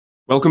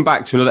Welcome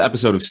back to another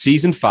episode of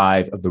Season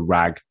 5 of the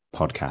RAG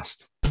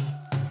podcast.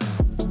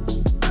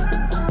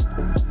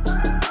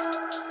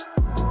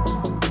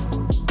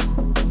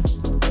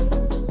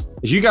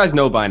 As you guys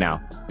know by now,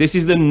 this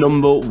is the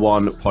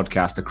 #1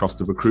 podcast across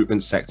the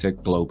recruitment sector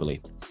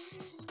globally.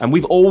 And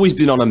we've always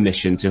been on a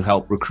mission to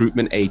help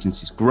recruitment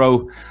agencies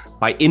grow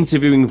by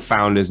interviewing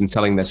founders and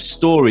telling their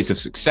stories of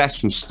success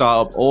from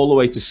startup all the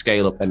way to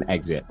scale up and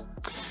exit.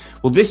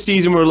 Well, this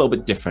season we're a little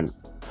bit different.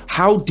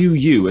 How do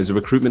you, as a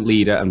recruitment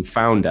leader and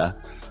founder,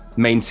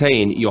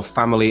 maintain your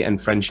family and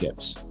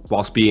friendships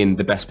whilst being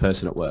the best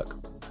person at work?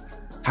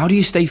 How do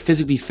you stay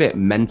physically fit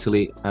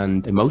mentally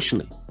and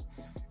emotionally?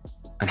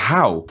 And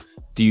how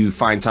do you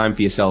find time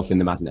for yourself in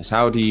the madness?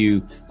 How do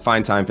you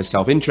find time for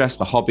self-interest,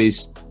 for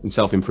hobbies, and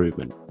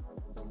self-improvement?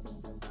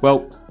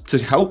 Well, to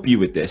help you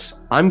with this,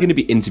 I'm going to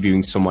be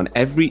interviewing someone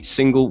every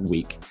single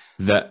week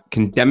that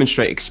can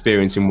demonstrate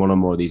experience in one or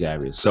more of these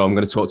areas. So I'm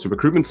going to talk to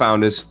recruitment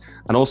founders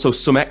and also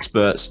some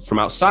experts from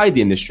outside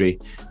the industry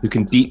who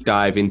can deep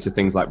dive into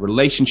things like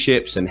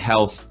relationships and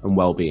health and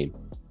well-being.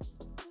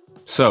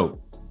 So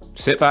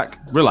sit back,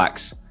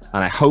 relax,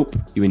 and I hope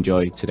you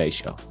enjoy today's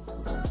show.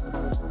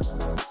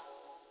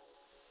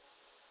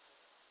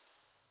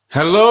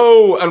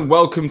 Hello and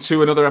welcome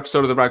to another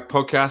episode of the RAG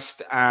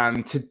podcast.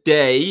 And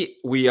today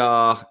we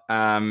are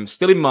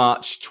still in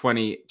March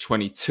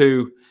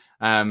 2022.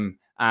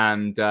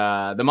 And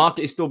the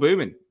market is still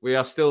booming.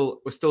 We're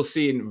still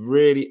seeing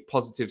really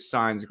positive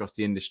signs across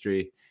the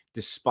industry,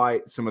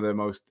 despite some of the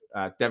most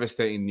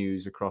devastating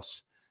news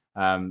across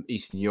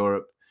Eastern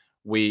Europe.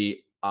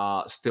 We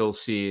are still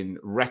seeing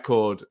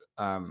record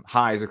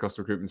highs across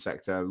the recruitment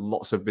sector,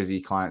 lots of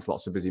busy clients,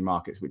 lots of busy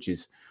markets, which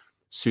is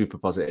super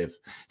positive.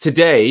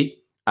 Today,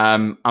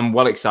 I'm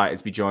well excited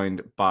to be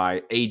joined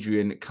by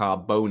Adrian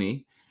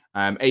Carboni.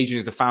 Adrian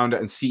is the founder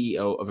and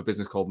CEO of a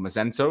business called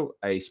Masento,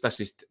 a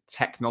specialist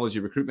technology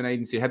recruitment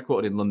agency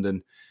headquartered in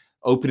London,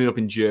 opening up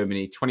in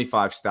Germany,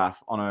 25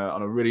 staff on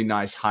a really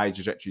nice high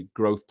trajectory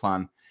growth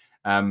plan.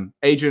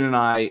 Adrian and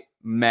I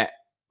met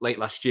late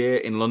last year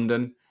in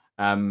London.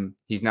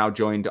 He's now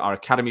joined our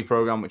academy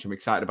program, which I'm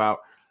excited about.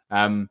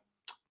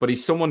 But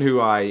he's someone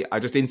who I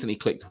just instantly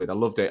clicked with. I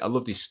loved it. I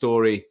loved his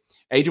story.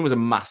 Adrian was a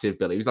massive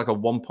biller. He was like a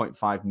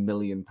 £1.5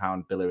 million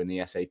biller in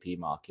the SAP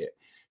market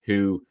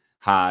who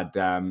had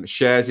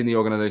shares in the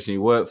organization he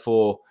worked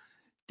for,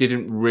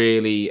 didn't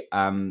really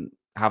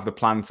have the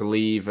plan to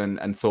leave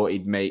and thought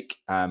he'd make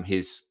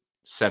his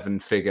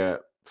 7-figure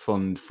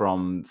fund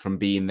from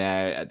being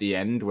there at the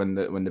end when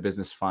the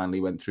business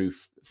finally went through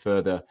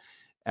further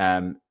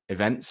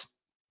events.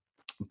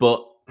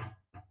 But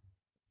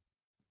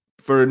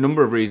for a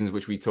number of reasons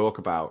which we talk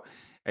about,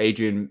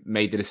 Adrian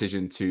made the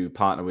decision to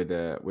partner with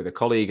a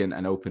colleague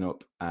and open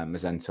up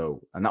Masento.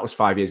 And that was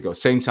 5 years ago,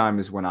 same time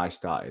as when I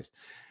started.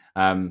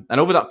 And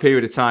over that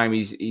period of time,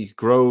 he's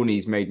grown,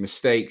 he's made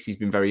mistakes, he's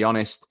been very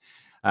honest.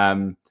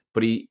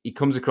 But he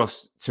comes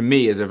across to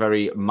me as a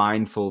very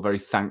mindful, very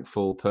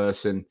thankful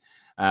person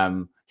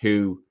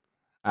who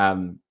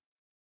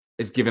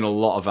is given a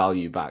lot of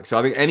value back. So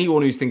I think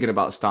anyone who's thinking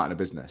about starting a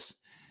business,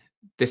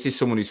 this is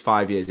someone who's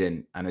 5 years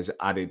in and has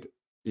added,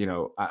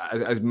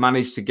 has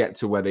managed to get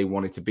to where they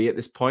wanted to be at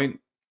this point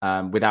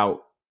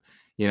without,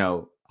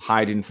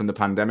 hiding from the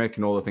pandemic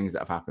and all the things that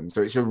have happened.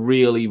 So it's a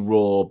really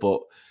raw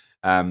but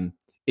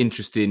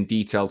interesting,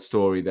 detailed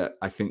story that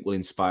I think will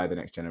inspire the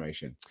next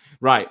generation.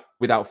 Right,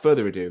 without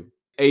further ado,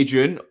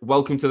 Adrian,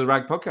 welcome to the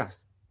RAG podcast.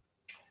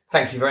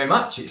 Thank you very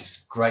much.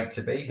 It's great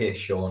to be here,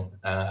 Sean.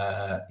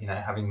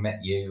 Having met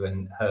you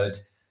and heard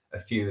a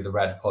few of the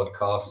RAG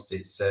podcasts,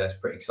 it's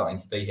pretty exciting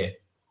to be here.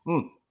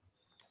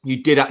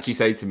 You did actually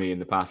say to me in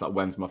the past, like,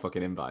 when's my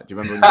fucking invite? Do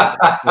you remember?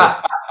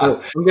 I'm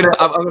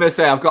gonna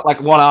say I've got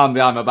like one arm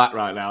behind my back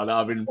right now. That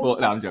I've been. No,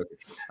 I'm joking.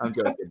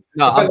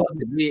 No,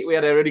 we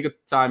had a really good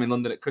time in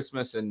London at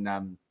Christmas,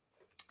 and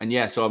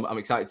yeah, so I'm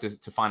excited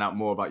to find out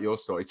more about your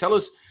story. Tell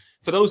us,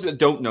 for those that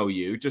don't know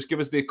you, just give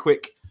us the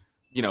quick,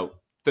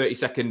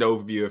 30-second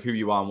overview of who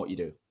you are and what you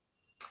do.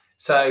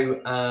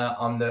 So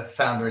I'm the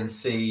founder and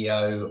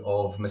CEO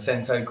of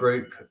Masento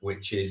Group,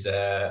 which is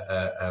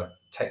a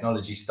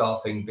technology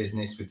staffing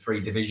business with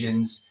 3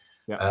 divisions,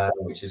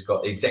 which has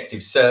got the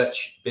executive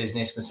search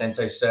business,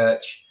 Masento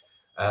Search,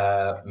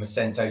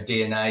 Masento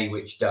DNA,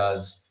 which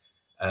does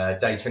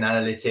data and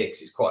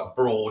analytics. It's quite a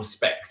broad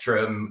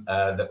spectrum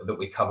that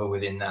we cover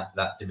within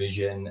that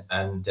division,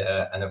 and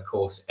of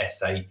course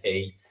SAP,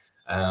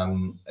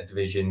 a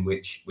division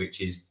which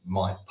is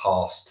my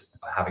past,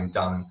 having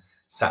done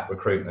SAP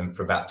recruitment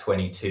for about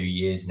 22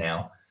 years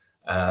now.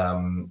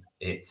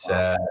 It's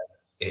a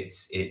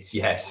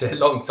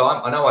long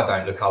time. I know I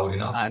don't look old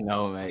enough. I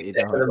know, mate. You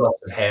don't. A lot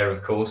of hair,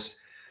 of course.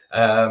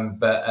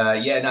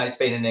 It's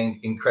been an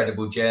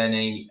incredible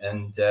journey,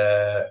 and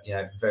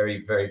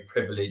very, very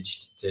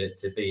privileged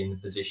to be in the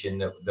position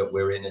that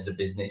we're in as a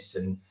business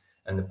and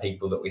the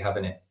people that we have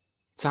in it.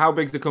 So how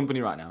big's the company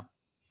right now?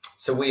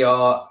 So we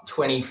are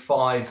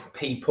 25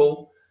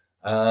 people,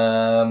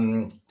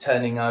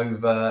 turning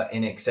over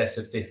in excess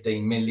of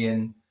 15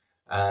 million.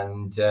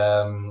 And,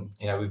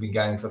 we've been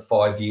going for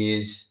 5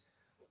 years.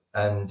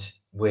 and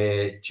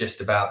we're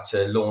just about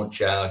to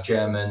launch our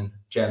German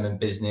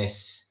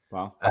business.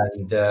 Wow.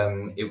 And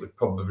it would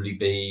probably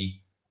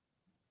be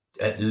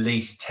at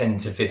least 10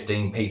 to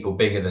 15 people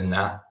bigger than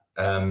that,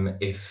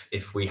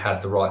 if we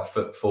had the right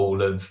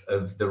footfall of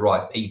the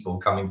right people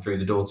coming through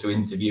the door to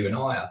interview and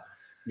hire.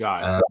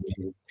 Yeah,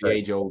 the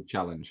age-old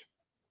challenge.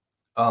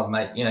 Oh,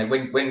 mate, you know,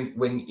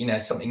 when you know,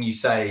 something you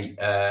say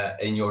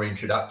in your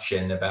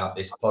introduction about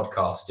this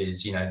podcast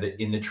is, you know,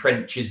 that in the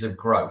trenches of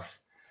growth,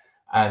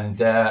 and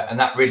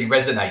that really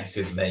resonates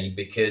with me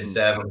because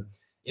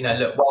you know,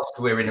 look, whilst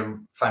we're in a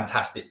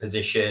fantastic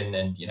position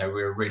and, you know,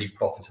 we're a really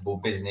profitable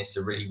business,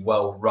 a really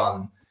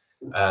well-run,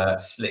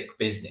 slick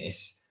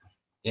business,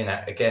 you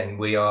know, again,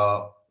 we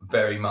are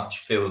very much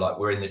feel like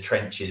we're in the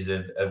trenches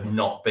of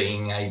not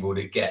being able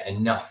to get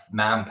enough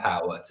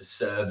manpower to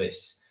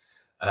service.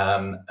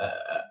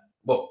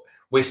 Well,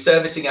 we're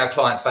servicing our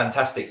clients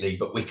fantastically,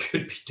 but we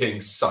could be doing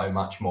so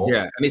much more.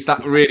 Yeah, and it's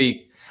that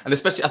really, and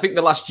especially I think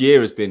the last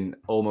year has been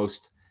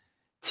almost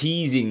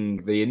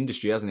teasing the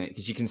industry, hasn't it?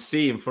 Because you can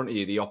see in front of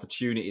you the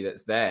opportunity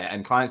that's there,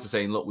 and clients are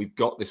saying, "Look, we've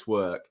got this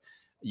work,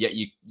 yet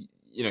you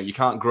know you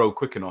can't grow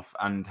quick enough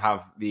and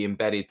have the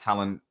embedded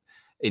talent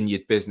in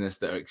your business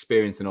that are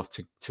experienced enough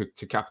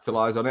to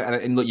capitalize on it."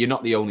 And look, you're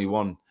not the only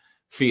one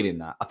feeling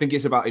that. I think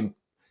it's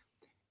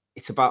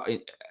about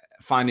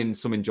finding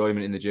some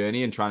enjoyment in the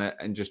journey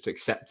and just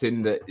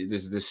accepting that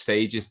there's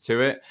stages to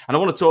it. And I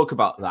want to talk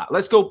about that.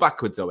 Let's go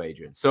backwards though,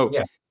 Adrian. So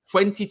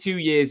 22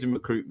 years in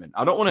recruitment.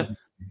 I don't want to,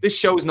 this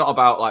show is not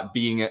about like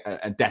being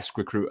a desk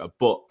recruiter,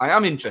 but I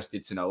am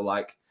interested to know,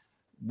 like,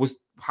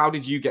 how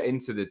did you get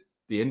into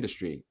the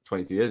industry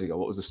 22 years ago?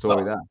 What was the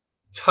story there?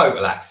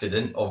 Total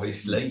accident,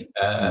 obviously.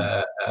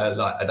 Like,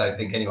 I don't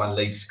think anyone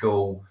leaves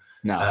school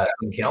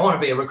thinking, I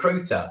want to be a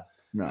recruiter.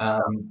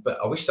 No. But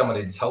I wish someone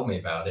had told me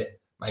about it.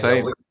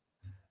 Maybe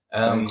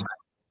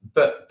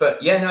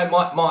but yeah, no,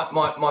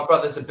 my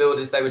brothers are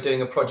builders. They were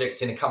doing a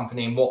project in a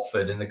company in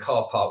Watford, and the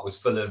car park was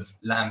full of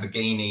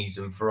Lamborghinis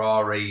and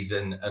Ferraris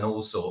and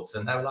all sorts.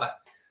 And they were like,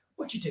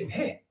 "What do you do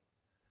here?"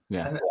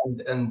 Yeah.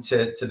 And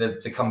to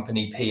the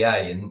company PA,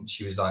 and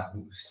she was like,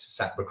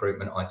 "SAP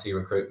recruitment, IT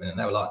recruitment," and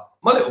they were like,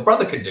 "My little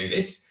brother could do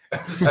this."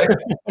 So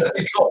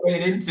they got me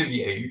an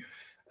interview.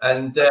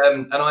 And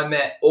I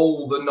met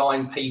all the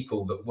 9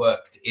 people that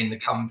worked in the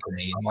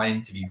company in my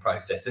interview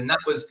process. And that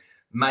was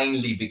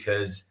mainly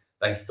because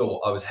they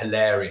thought I was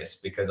hilarious,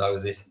 because I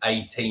was this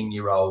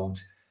 18-year-old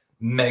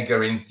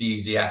mega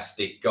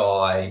enthusiastic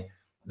guy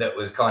that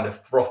was kind of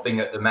frothing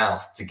at the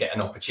mouth to get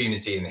an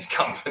opportunity in this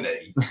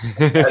company.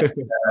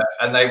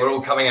 And they were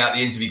all coming out the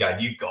interview going,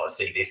 "You've got to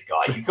see this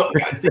guy. You've got to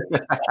go see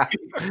this guy."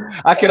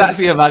 I can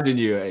actually imagine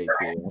you at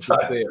 18.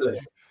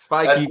 Totally.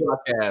 Spiky black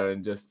hair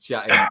and just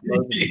chatting.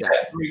 Yeah,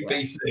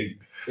 3-piece suit.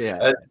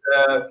 Yeah.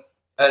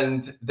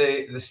 And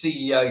the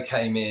CEO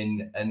came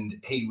in,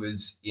 and he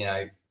was, you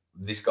know,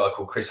 this guy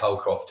called Chris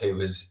Holcroft, who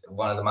was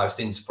one of the most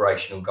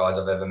inspirational guys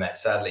I've ever met.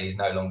 Sadly, he's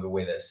no longer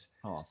with us.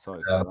 Oh,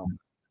 sorry.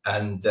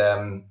 And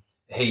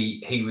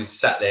he was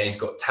sat there. He's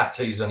got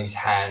tattoos on his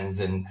hands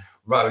and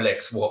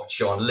Rolex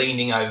watch on,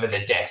 leaning over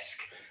the desk.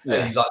 Yeah.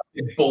 And he's like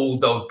a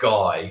bulldog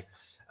guy.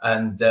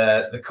 And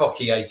the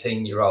cocky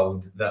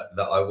 18-year-old that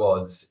I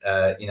was,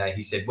 you know,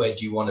 he said, "Where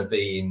do you want to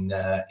be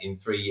in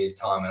 3 years'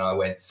 time?" And I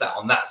went, "Sat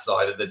on that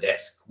side of the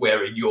desk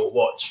wearing your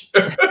watch."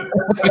 That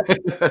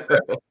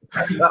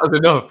was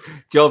enough.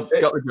 Got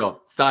the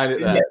job. Sign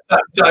it there. Yeah,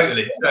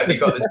 totally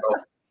got the job.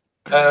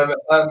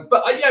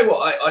 But you know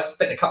what? I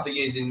spent a couple of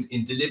years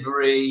in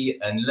delivery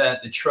and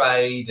learnt the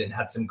trade, and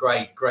had some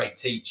great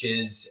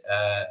teachers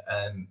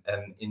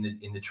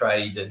in the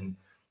trade, and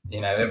you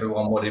know,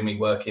 everyone wanted me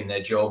working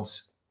their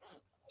jobs.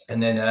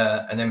 And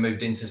then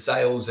moved into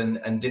sales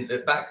and didn't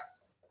look back.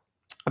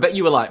 I bet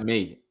you were like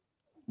me,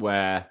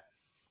 where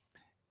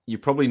you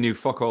probably knew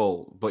fuck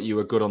all, but you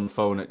were good on the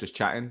phone at just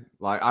chatting.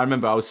 Like, I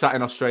remember I was sat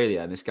in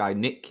Australia, and this guy,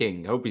 Nick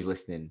King, I hope he's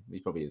listening. He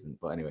probably isn't,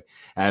 but anyway.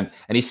 And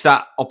he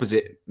sat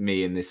opposite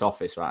me in this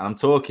office, right? And I'm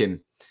talking,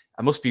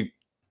 I must be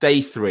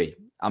day 3.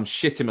 I'm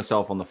shitting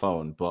myself on the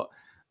phone, but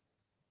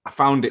I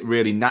found it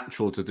really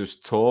natural to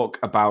just talk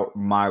about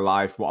my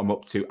life, what I'm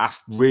up to,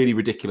 ask really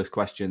ridiculous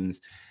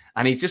questions.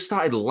 And he just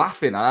started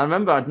laughing. And I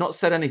remember I'd not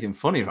said anything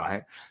funny,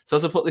 right? So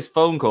as I put this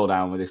phone call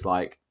down with this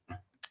like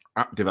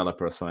app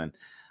developer or something,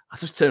 I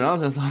just turned around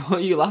and I was like,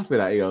 "What are you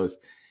laughing at?"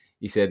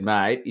 He said,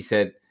 "Mate," he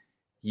said,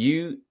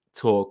 "you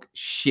talk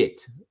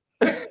shit."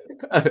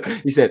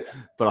 He said,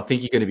 "But I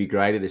think you're going to be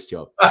great at this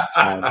job."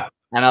 And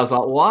I was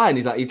like, "Why?" And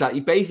he's like, he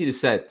basically just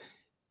said,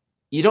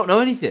 "You don't know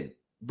anything,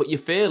 but you're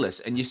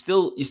fearless, and you're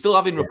still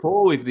having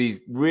rapport with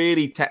these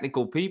really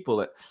technical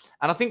people."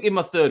 And I think in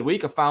my 3rd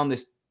week, I found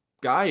this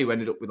guy who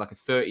ended up with like a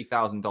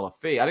 $30,000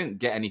 fee. I didn't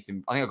get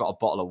anything. I think I got a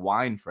bottle of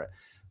wine for it.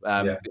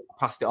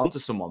 Passed it on to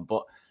someone,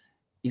 but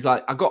he's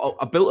like, I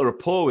built a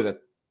rapport with a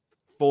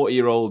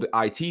 40-year-old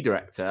IT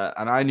director,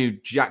 and I knew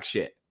jack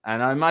shit.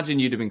 And I imagine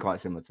you'd have been quite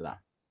similar to that.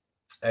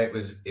 It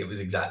was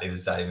exactly the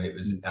same. It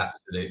was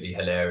absolutely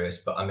hilarious.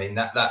 But I mean,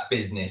 that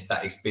business,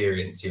 that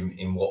experience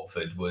in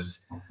Watford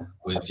was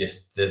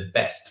just the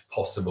best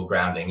possible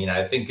grounding. You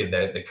know, think of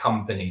the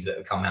companies that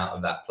have come out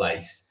of that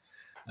place.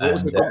 What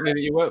was the company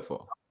that you worked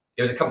for?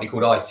 It was a company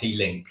called IT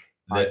Link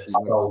that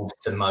sold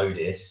to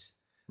Modis.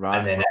 Right.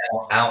 And then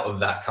out of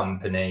that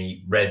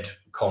company, Red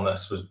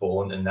Commerce was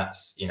born. And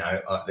that's, you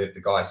know,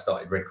 the guy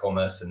started Red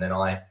Commerce, and then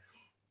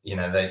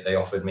they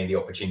offered me the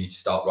opportunity to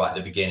start right at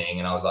the beginning.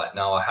 And I was like,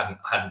 no, I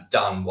hadn't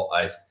done what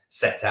I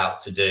set out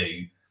to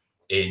do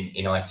in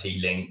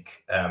IT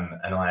Link.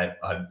 And I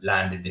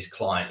landed this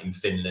client in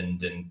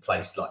Finland and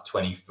placed like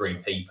 23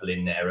 people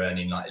in there,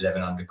 earning like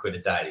 1,100 quid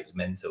a day. It was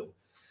mental.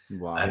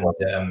 Wow.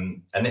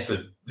 And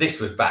this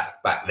was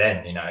back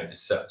then, you know, it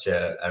was such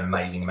an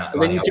amazing amount of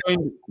money. When you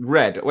joined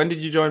Red, when did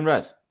you join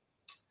Red?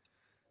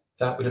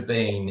 That would have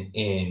been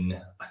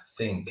in, I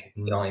think,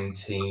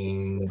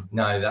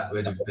 it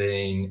would have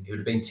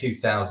been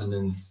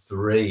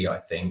 2003, I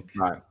think.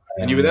 Right.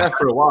 And you were there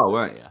for a while,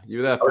 weren't you? You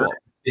were there for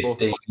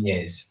 15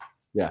 years.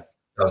 Yeah.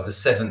 I was the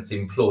 7th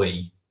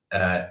employee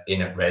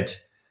in at Red.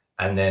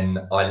 And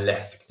then I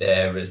left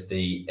there as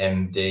the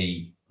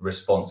MD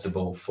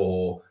responsible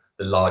for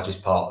the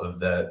largest part of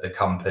the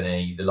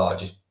company, the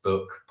largest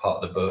part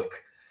of the book.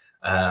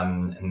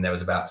 And there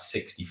was about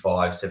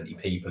 65, 70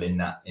 people in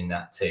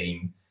that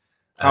team.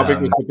 How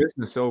big was the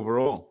business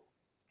overall?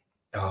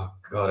 Oh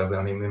God,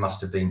 I mean, we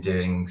must have been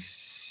doing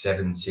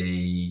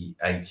 70,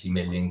 80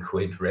 million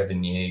quid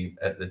revenue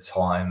at the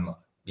time.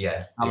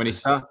 Yeah. How many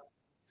staff?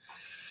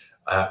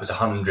 It was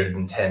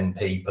 110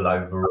 people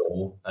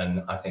overall,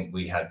 and I think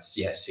we had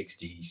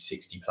 60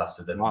 plus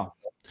of them. Wow.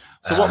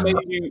 So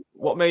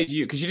what made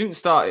you, because you didn't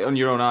start it on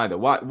your own either.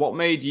 What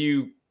made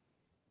you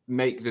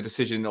make the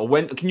decision, or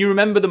when, can you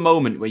remember the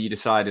moment where you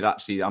decided,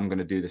 actually, I'm going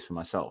to do this for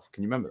myself?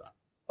 Can you remember that?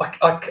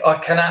 I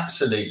can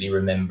absolutely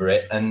remember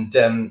it. And,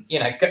 you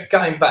know,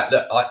 going back,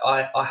 look,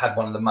 I had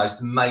one of the most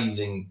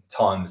amazing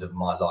times of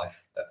my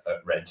life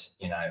at Red.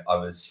 You know, I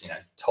was, you know,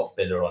 top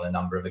biller on a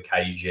number of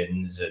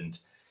occasions, and,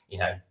 you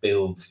know,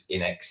 billed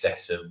in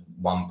excess of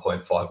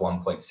 1.5,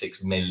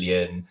 1.6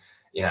 million.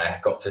 You know, I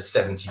got to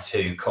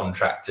 72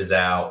 contractors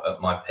out at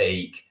my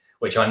peak,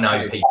 which I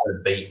know people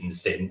have beaten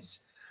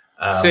since.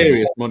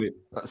 Serious money.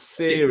 That's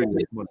serious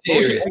money.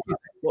 Serious.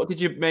 What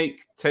did you make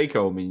take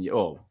home in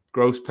your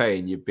gross pay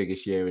in your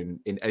biggest year in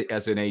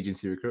as an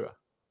agency recruiter?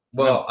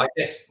 Well, I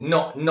guess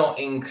not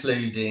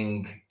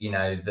including, you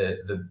know,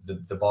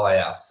 the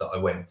buyouts that I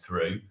went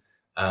through.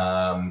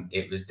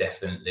 It was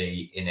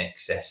definitely in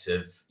excess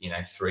of, you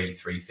know,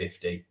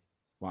 350.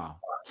 Wow.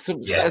 So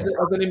yeah, as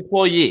an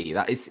employee,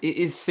 it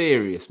is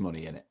serious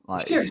money, isn't it?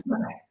 Like, serious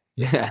money.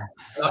 Yeah.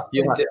 I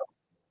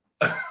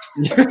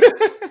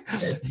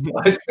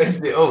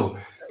spent it all.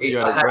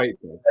 I had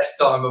the best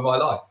time of my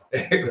life.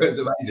 It was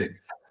amazing.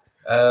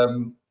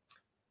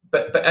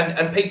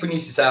 But people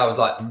used to say I was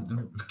like,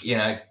 you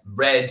know,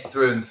 Red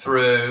through and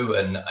through,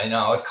 and you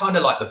know, I was kind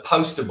of like the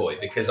poster boy,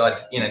 because I'd,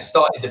 you know,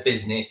 started the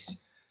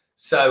business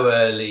so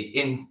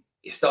early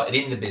started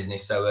in the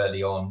business so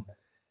early on,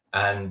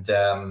 and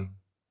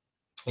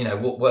you know,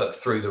 worked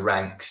through the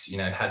ranks, you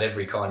know, had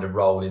every kind of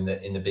role in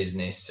the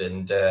business,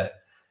 and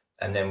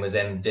then was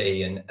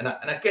MD, and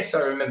I guess I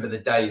remember the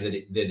day that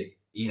it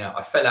you know,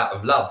 I fell out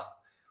of love,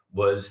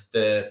 was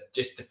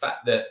just the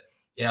fact that,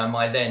 you know,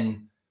 my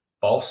then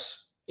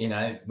boss, you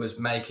know, was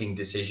making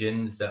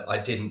decisions that I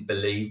didn't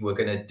believe were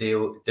going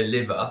to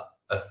deliver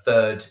a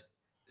third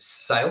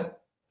sale.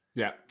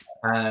 Yeah.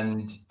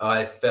 And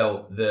I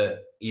felt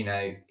that, you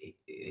know,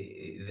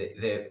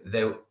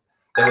 there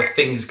were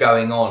things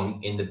going on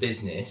in the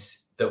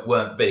business that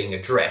weren't being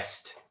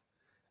addressed.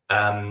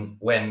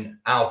 When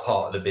our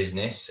part of the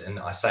business, and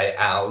I say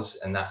ours,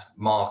 and that's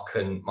Mark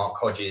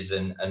Hodges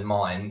and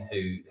mine,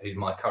 who's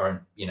my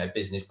current, you know,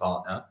 business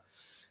partner.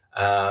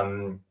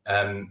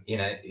 You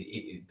know,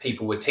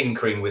 people were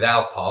tinkering with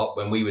our part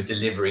when we were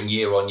delivering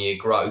year-on-year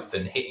growth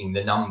and hitting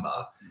the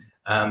number.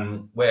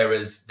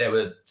 Whereas there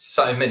were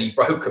so many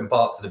broken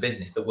parts of the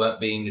business that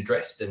weren't being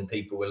addressed, and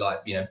people were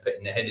like, you know,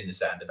 putting their head in the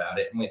sand about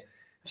it. And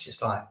it's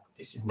just like,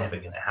 this is never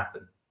going to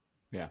happen.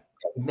 Yeah.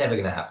 Never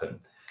going to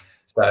happen.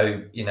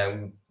 So, you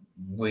know,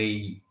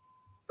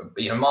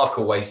 Mark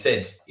always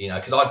said, you know,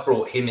 because I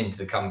brought him into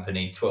the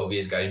company 12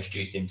 years ago,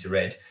 introduced him to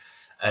Red,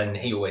 and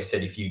he always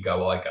said, if you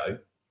go, I go.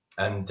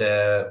 And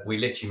we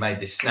literally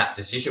made this snap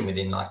decision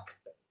within like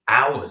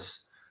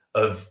hours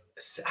of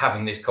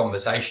having this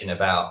conversation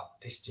about,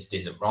 this just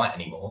isn't right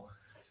anymore.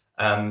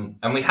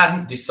 And we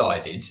hadn't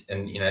decided,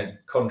 and, you know,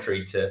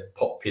 contrary to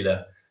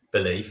popular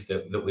belief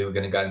that we were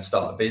going to go and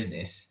start a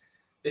business,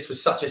 this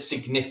was such a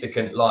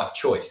significant life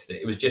choice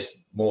that it was just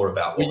more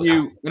about what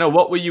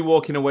what were you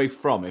walking away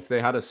from if they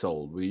had a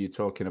sold? Were you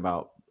talking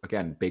about,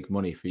 again, big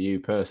money for you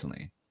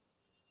personally?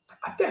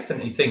 I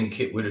definitely think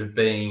it would have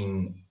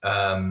been,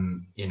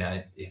 you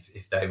know,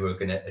 if they were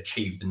going to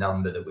achieve the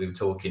number that we were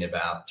talking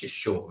about, just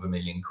short of £1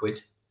 million.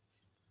 It's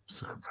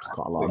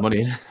quite a lot of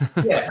money.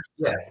 yeah,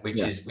 which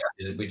is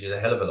a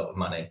hell of a lot of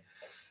money.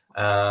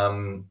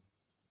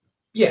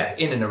 Yeah,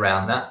 in and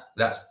around that.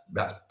 That's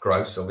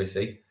gross,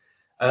 obviously.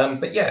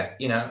 But yeah,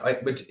 you know,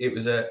 it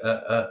was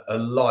a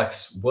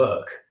life's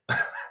work.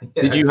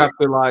 Did you have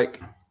to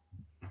like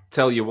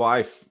tell your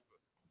wife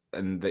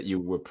and that you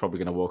were probably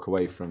going to walk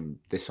away from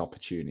this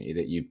opportunity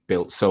that you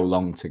built so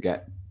long to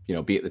get, you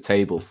know, be at the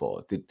table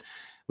for?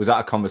 Was that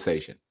a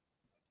conversation?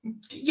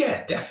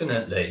 Yeah,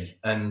 definitely.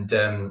 And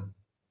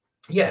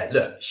yeah,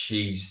 look,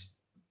 she's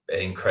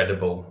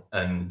incredible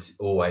and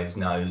always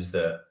knows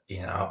that,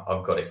 you know,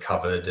 I've got it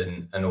covered,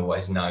 and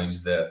always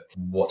knows that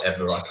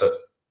whatever I put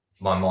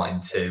my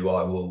mind to,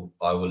 I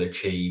will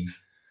achieve,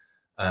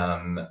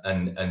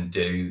 and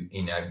do,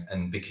 you know,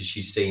 and because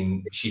she's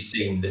seen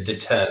the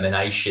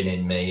determination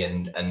in me,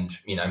 and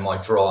you know, my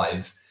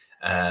drive,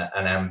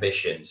 and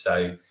ambition.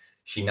 So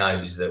she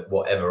knows that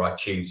whatever I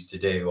choose to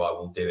do, I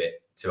will do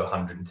it to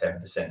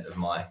 110% of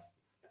my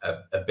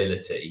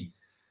ability,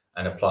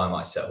 and apply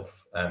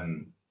myself.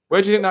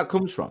 Where do you think that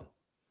comes from?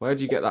 Where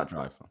do you get that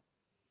drive from?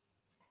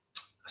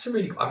 That's a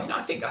really, I mean,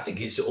 I think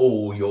it's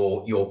all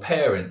your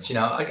parents. You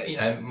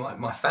know,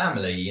 my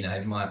family. You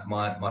know,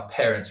 my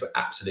parents were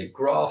absolute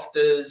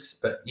grafters,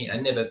 but you know,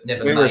 never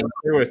They made.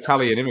 were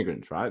Italian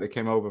immigrants, right? They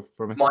came over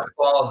from Italy.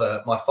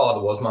 My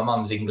father was. My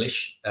mum's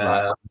English,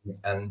 Right.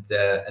 and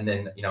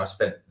then, you know, I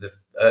spent the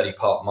early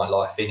part of my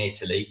life in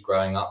Italy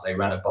growing up. They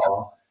ran a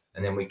bar,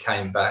 and then we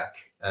came back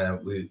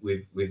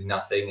with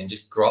nothing, and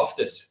just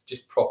grafters,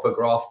 just proper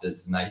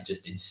grafters, and they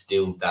just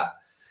instilled that.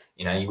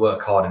 You know, you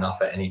work hard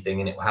enough at anything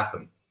and it will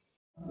happen.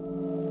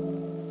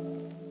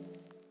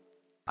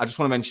 I just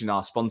want to mention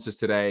our sponsors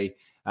today.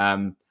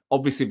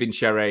 Obviously,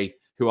 Vincere,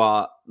 who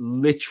are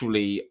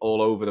literally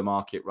all over the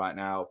market right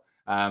now.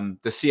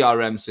 The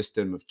CRM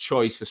system of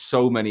choice for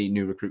so many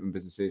new recruitment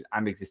businesses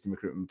and existing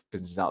recruitment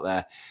businesses out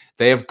there.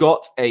 They have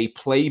got a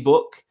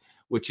Playbook,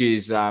 which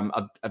is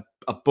a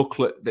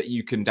booklet that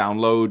you can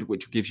download,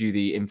 which gives you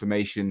the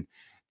information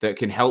that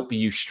can help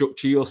you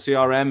structure your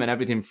CRM and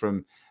everything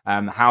from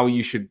how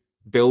you should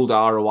build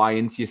ROI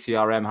into your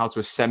CRM, how to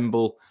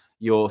assemble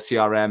your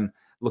CRM,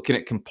 looking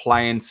at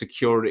compliance,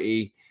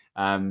 security,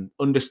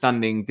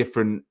 understanding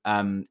different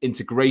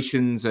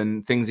integrations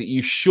and things that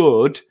you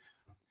should.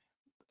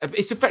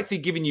 It's effectively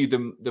giving you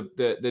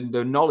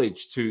the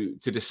knowledge to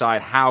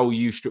decide how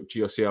you structure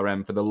your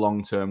CRM for the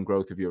long-term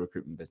growth of your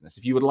recruitment business.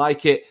 If you would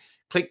like it,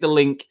 click the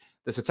link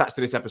that's attached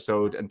to this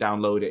episode and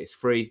download it. It's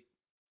free.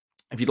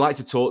 If you'd like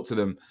to talk to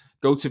them,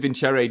 go to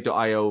vincere.io/rag.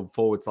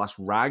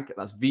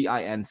 That's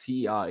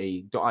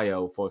vincere.io/rag.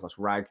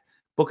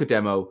 Book a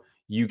demo.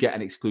 You get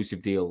an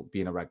exclusive deal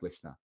being a rag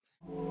listener.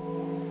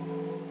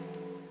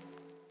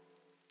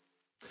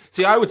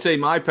 See, I would say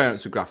my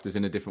parents were grafters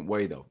in a different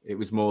way, though. It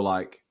was more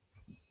like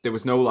there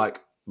was no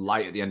like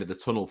light at the end of the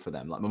tunnel for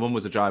them. Like my mum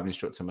was a driving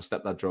instructor. My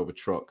stepdad drove a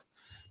truck.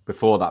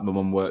 Before that, my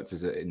mum worked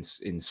as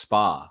in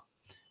Spa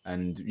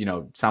and, you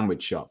know,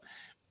 sandwich shop.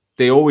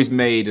 They always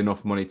made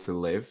enough money to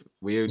live.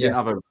 We didn't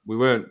have we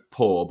weren't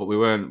poor, but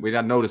we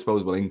had no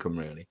disposable income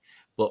really.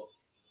 But,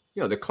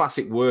 you know, the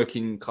classic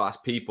working class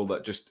people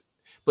that just,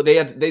 but they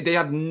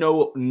had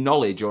no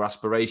knowledge or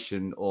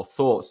aspiration or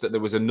thoughts that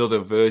there was another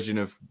version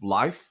of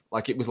life.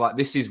 Like it was like,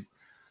 this is,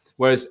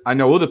 whereas I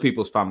know other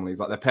people's families,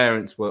 like their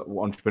parents were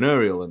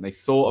entrepreneurial and they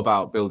thought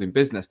about building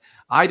business.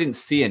 I didn't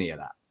see any of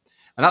that.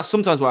 And that's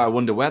sometimes why I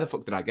wonder, where the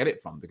fuck did I get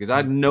it from? Because I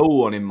had no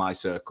one in my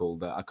circle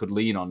that I could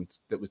lean on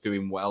that was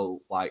doing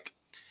well. Like,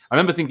 I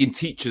remember thinking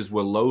teachers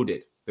were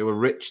loaded. They were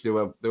rich. They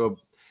were.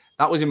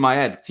 That was in my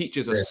head.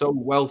 Teachers are so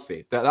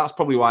wealthy. That's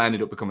probably why I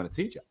ended up becoming a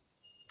teacher.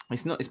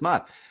 It's not. It's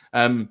mad.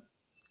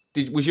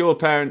 Was your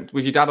dad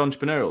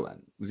entrepreneurial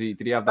then? Did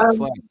he have that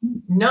flair?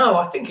 No,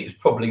 I think it was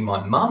probably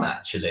my mum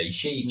actually.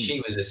 She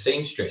was a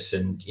seamstress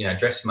and, you know,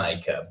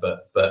 dressmaker,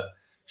 but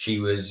she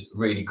was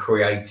really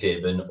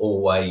creative and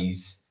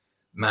always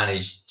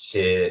managed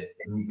to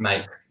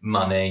make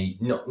money.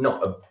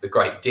 Not a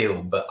great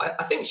deal, but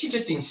I think she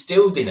just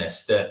instilled in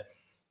us that,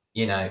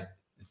 you know,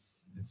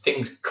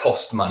 things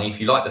cost money.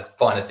 If you like the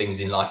finer things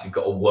in life, you've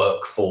got to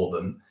work for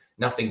them.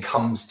 Nothing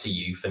comes to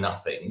you for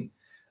nothing.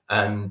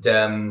 And,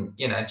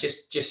 you know,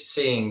 just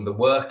seeing the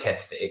work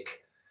ethic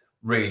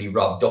really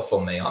rubbed off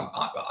on me.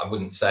 I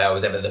wouldn't say I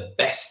was ever the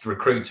best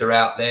recruiter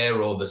out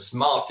there or the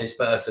smartest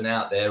person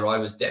out there. I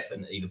was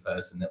definitely the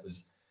person that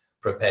was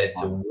prepared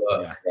to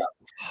work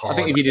hard. I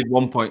think if you did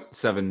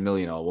 1.7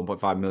 million or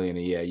 1.5 million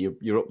a year,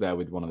 you're up there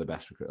with one of the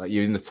best recruiters. Like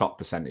you're in the top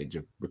percentage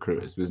of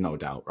recruiters. There's no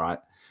doubt, right?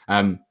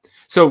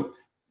 So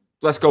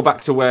let's go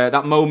back to where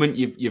that moment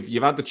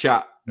you've had the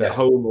chat at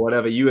home or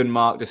whatever. You and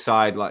Mark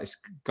decide like it's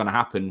going to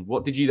happen.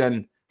 What did you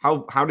then?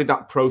 How did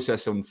that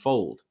process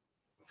unfold?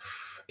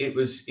 It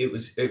was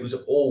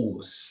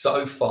all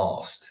so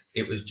fast.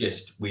 It was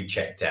just, we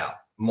checked out.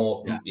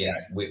 We're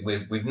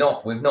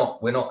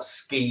not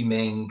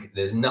scheming.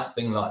 There's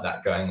nothing like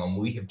that going on.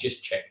 We have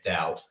just checked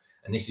out,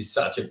 and this is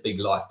such a big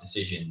life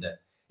decision that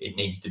it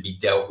needs to be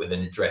dealt with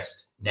and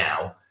addressed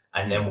now,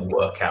 and then we'll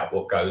work out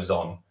what goes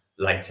on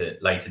later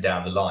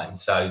down the line.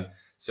 So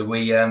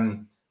we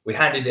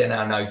handed in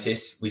our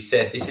notice. We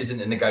said, this isn't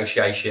a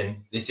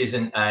negotiation. This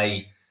isn't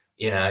a,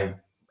 you know,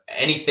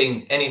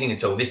 anything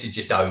at all. This is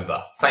just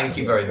over. Thank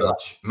you very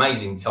much.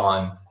 Amazing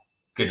time.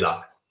 Good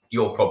luck.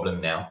 Your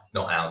problem now,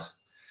 not ours.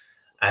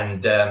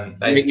 And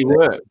they make you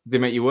work. They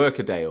make you work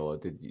a day, or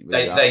did you,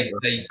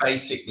 they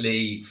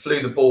basically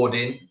flew the board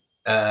in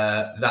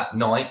that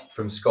night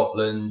from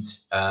Scotland.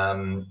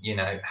 You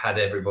know, had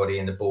everybody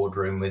in the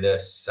boardroom with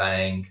us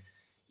saying,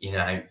 you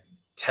know,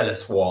 tell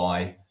us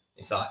why.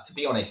 It's like, to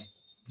be honest,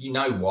 you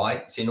know why.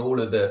 It's in all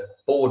of the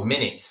board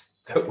minutes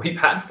that we've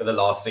had for the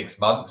last 6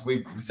 months.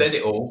 We've said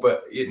it all,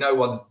 but no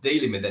one's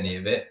dealing with any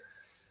of it.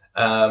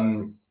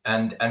 And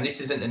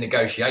this isn't a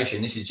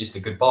negotiation. This is just a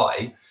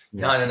goodbye.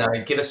 Yeah.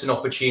 No. Give us an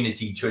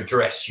opportunity to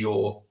address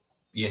your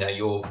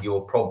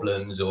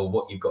problems or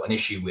what you've got an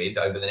issue with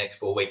over the next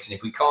 4 weeks. And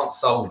if we can't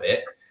solve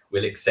it,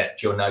 we'll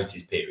accept your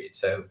notice period.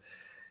 So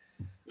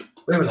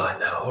we were like,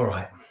 no, all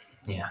right.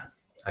 Yeah.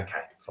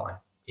 Okay, fine.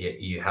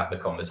 You have the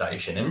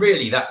conversation. And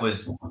really that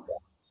was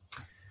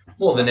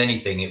more than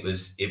anything, it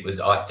was,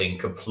 I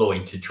think, a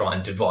ploy to try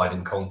and divide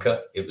and conquer.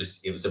 It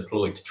was a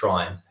ploy to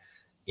try and,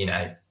 you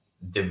know,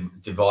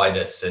 divide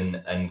us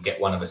and get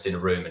one of us in a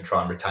room and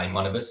try and retain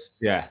one of us.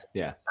 Yeah.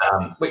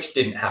 Which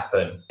didn't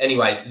happen.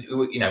 Anyway,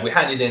 you know, we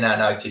handed in our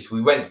notice.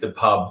 We went to the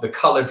pub. The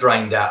colour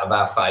drained out of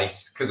our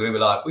face because we were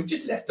like, we've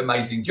just left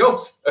amazing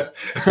jobs.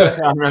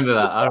 I remember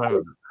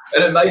that.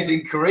 And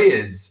amazing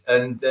careers.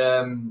 And,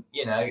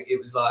 you know, it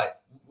was like,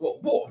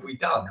 what have we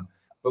done?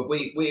 But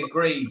we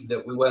agreed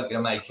that we weren't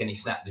going to make any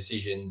snap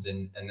decisions.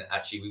 And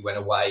actually, we went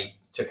away,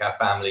 took our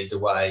families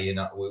away. And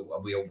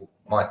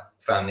my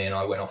family and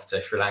I went off to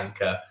Sri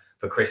Lanka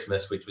for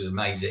Christmas, which was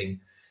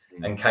amazing,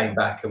 and came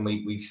back. And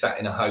we sat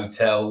in a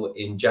hotel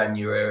in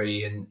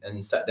January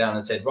and sat down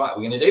and said, right,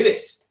 we're going to do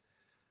this.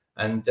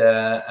 And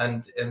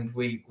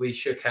we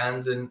shook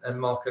hands, and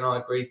Mark and I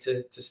agreed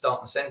to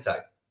start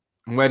Masento.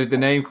 And where did the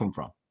name come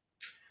from?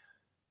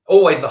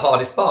 Always the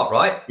hardest part,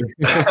 right?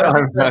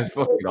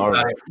 Fucking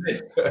horrible.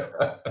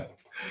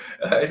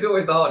 It's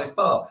always the hardest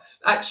part.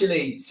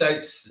 Actually,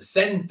 so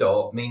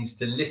sento means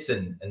to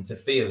listen and to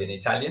feel in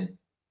Italian.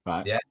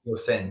 Right. Yeah, your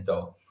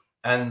sento.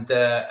 And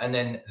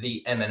then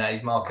the M&A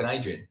is Mark and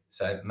Adrian.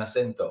 So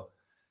Masento.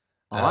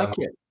 I like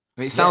it.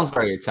 I mean, it sounds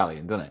very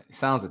Italian, doesn't it? It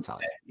sounds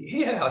Italian.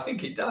 Yeah, I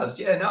think it does.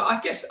 Yeah, no, I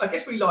guess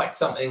we like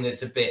something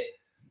that's a bit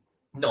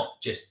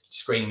not just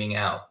screaming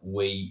out,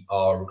 we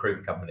are a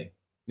recruitment company.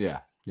 Yeah.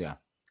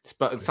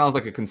 But it sounds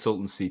like a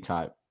consultancy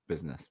type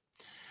business.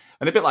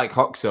 And a bit like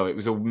Hoxo, it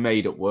was a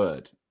made up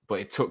word, but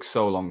it took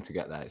so long to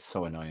get there. It's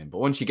so annoying. But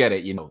once you get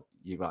it, you know,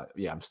 you're like,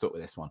 yeah, I'm stuck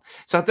with this one.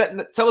 So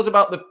tell us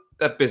about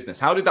the business.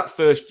 How did that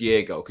first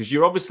year go? Because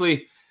you're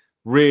obviously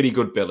really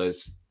good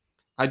billers.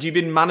 Had you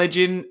been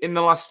managing in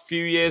the last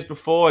few years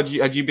before?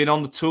 Had you been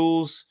on the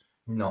tools?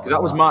 No. I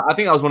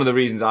think that was one of the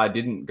reasons I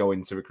didn't go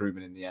into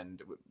recruitment in the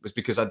end, was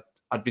because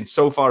I'd been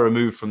so far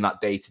removed from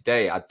that day to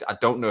day. I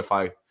don't know if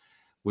I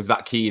was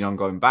that keen on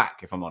going back,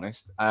 if I'm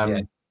honest.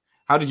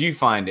 How did you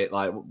find it?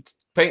 Like,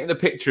 painting the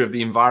picture of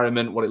the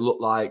environment, what it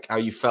looked like, how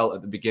you felt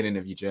at the beginning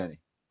of your journey.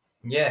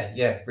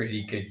 Yeah,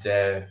 really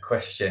good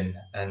question,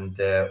 and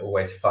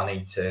always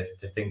funny to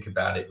think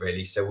about it,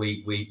 really. So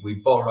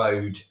we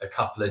borrowed a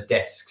couple of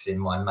desks in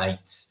my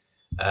mate's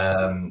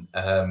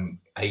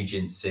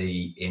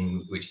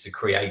agency, which is a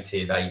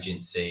creative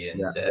agency,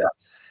 and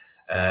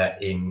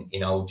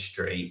in Old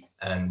Street,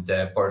 and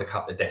borrowed a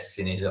couple of desks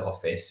in his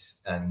office,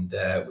 and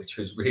which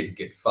was really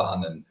good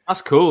fun. And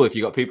that's cool if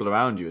you got people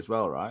around you as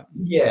well, right?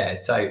 Yeah,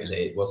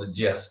 totally. It wasn't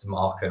just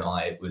Mark and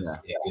I. It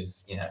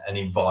was you know, an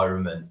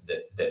environment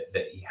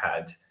that he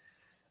had,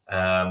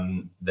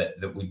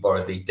 that we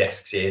borrowed these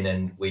desks in,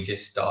 and we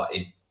just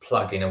started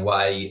plugging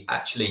away.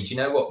 Actually, do you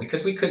know what?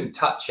 Because we couldn't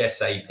touch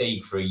SAP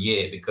for a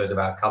year because of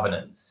our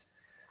covenants,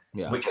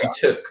 which we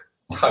took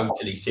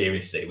totally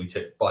seriously. We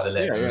took by the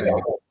letter.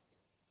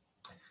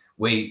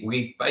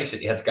 We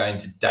basically had to go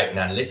into data and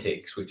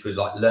analytics, which was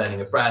like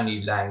learning a brand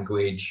new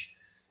language.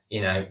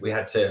 You know, we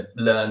had to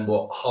learn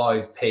what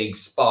Hive, Pig,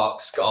 Spark,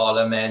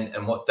 Scala meant,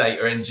 and what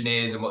data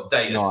engineers and what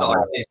data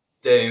scientists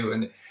do.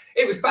 And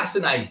it was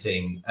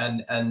fascinating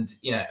and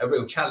you know, a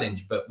real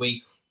challenge. But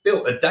we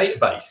built a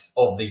database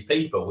of these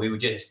people. We were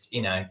just,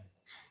 you know,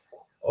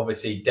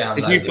 obviously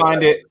downloading. Did you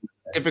find it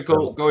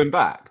difficult going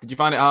back? Did you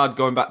find it hard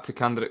going back to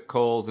candidate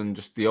calls and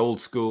just the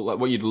old school, like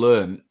what you'd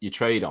learn, you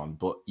trade on,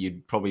 but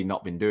you'd probably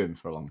not been doing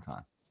for a long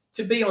time?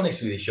 To be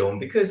honest with you, Sean,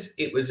 because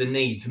it was a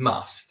needs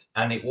must,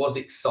 and it was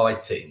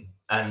exciting,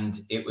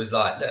 and it was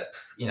like, look,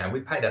 you know, we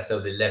paid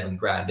ourselves 11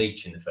 grand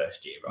each in the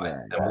first year, right?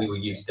 And we were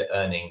used to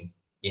earning,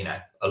 you know,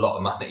 a lot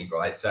of money,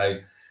 right? So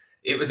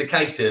it was a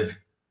case of,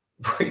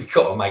 we've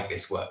got to make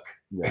this work.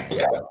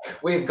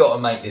 We've got to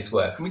make this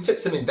work. And we took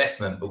some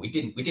investment, but we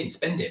didn't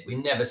spend it. We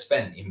never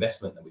spent the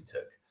investment that we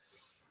took.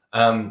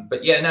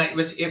 But yeah, no, it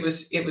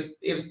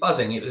was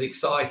buzzing. It was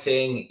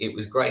exciting. It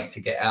was great to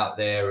get out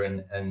there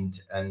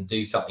and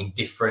do something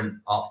different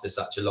after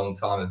such a long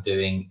time of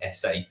doing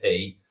SAP,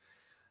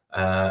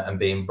 and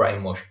being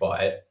brainwashed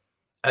by it.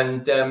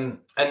 And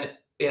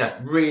you know,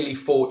 really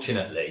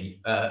fortunately,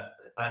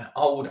 an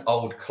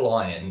old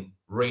client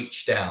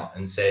reached out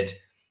and said,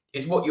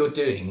 is what you're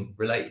doing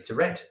related to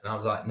red? And I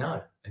was like,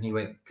 no. And he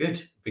went,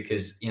 good,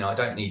 because, you know, I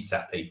don't need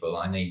SAP people.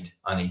 I need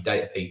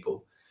data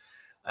people.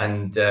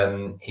 And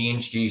he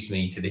introduced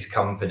me to this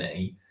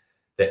company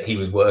that he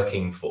was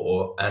working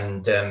for.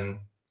 And,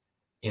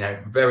 you know,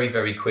 very,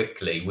 very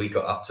quickly, we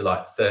got up to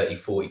like 30,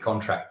 40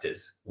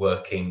 contractors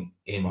working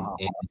in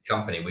the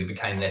company. We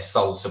became their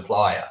sole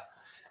supplier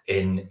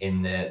in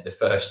the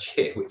first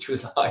year, which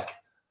was like,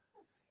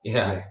 you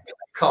know,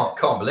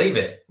 can't believe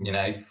it, you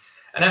know.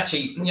 And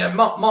actually, you know,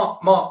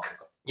 Mark,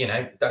 you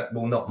know, that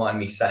will not mind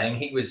me saying,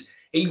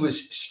 he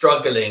was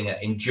struggling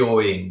at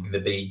enjoying the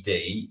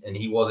BD, and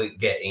he wasn't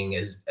getting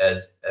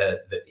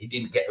he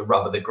didn't get the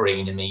rub of the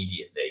green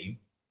immediately.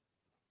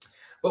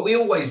 But we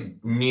always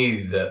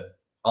knew that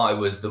I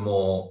was the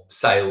more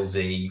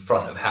salesy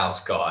front of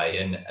house guy,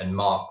 and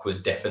Mark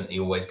was definitely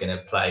always going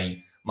to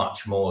play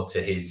much more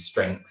to his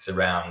strengths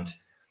around,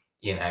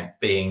 you know,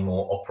 being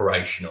more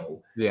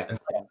operational. Yeah. And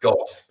thank God,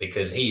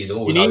 because he is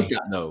all. You need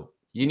that though.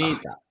 You need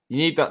that. You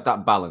need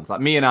that balance.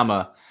 Like me and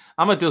Amma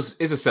is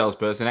a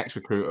salesperson,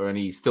 ex-recruiter, and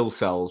he still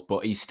sells,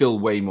 but he's still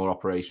way more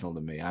operational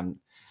than me.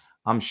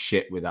 I'm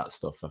shit with that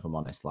stuff, if I'm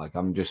honest. Like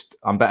I'm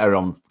better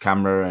on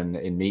camera and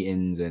in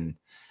meetings and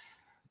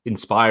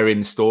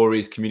inspiring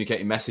stories,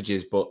 communicating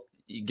messages, but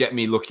you get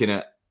me looking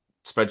at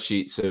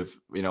spreadsheets of,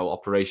 you know,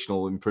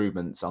 operational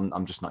improvements.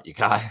 I'm just not your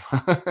guy.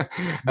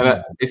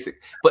 But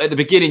at the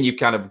beginning you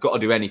kind of got to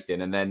do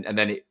anything, and then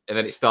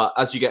it starts,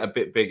 as you get a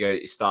bit bigger,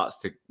 it starts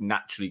to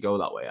naturally go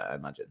that way, I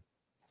imagine.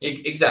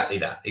 Exactly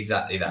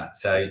that.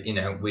 So, you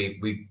know,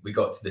 we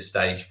got to the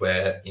stage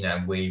where, you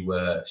know, we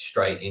were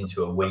straight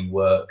into a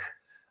WeWork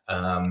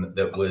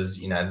that was,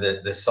 you know,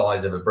 the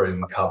size of a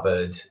broom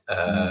cupboard,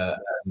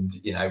 and,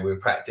 you know, we were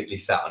practically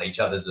sat on each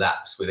other's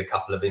laps with a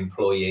couple of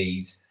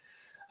employees.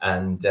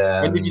 And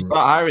when did you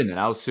start hiring then?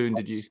 How soon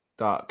did you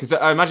start? Because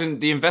I imagine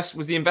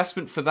was the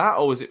investment for that,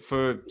 or was it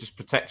for just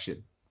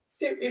protection?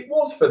 It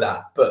was for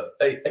that, but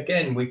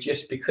again,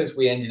 because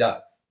we ended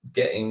up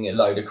getting a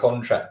load of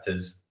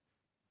contractors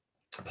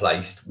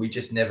placed, we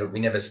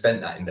never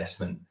spent that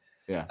investment.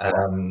 Yeah.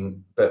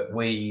 But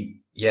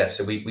we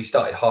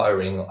started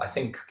hiring, I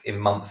think, in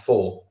month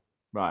 4.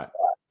 Right.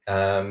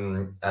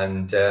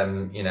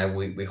 You know,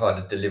 we hired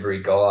a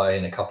delivery guy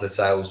and a couple of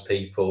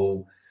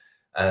salespeople,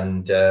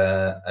 and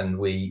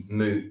we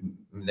moved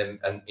them,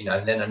 and, you know,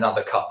 and then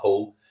another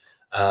couple,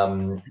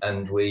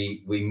 and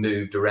we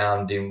moved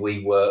around in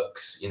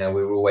WeWorks. You know,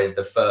 we were always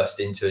the first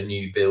into a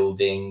new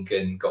building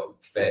and got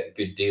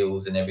good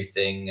deals and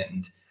everything.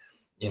 And,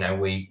 you know,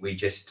 we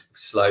just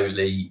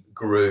slowly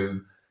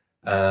grew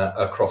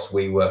across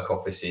WeWork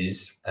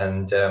offices,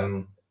 and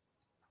then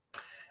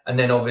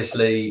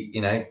obviously,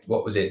 you know,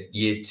 what was it,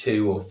 year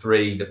 2 or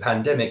 3, the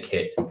pandemic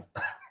hit.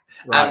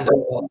 Right. And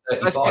we'll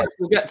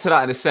get to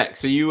that in a sec.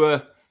 So you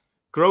were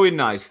growing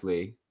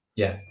nicely.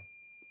 Yeah.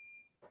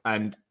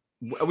 And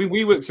I mean,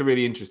 WeWork's a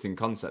really interesting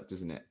concept,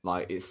 isn't it?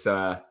 Like, it's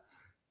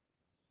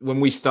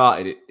when we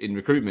started it in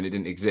recruitment, it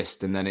didn't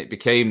exist, and then it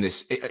became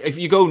this. If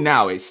you go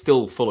now, it's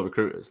still full of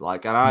recruiters.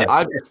 Like, and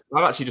I've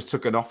actually just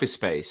took an office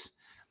space.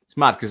 It's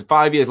mad because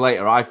 5 years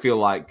later, I feel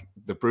like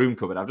the broom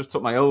cupboard. I've just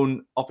took my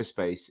own office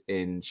space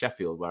in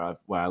Sheffield, where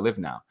I live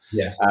now.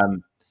 Yeah.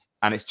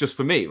 And it's just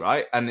for me,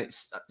 right? And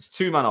it's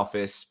 2-man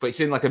office, but it's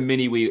in like a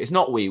mini WeWork. It's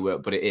not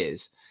WeWork, but it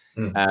is.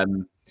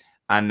 And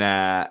when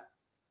I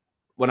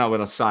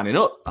was signing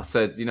up, I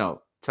said, you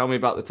know, tell me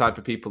about the type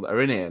of people that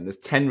are in here. And there's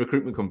 10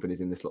 recruitment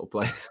companies in this little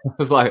place. I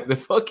was like, they're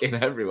fucking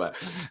everywhere.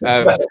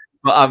 But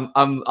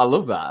I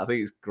love that. I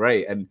think it's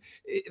great. And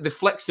the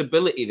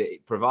flexibility that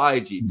it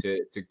provides you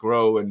to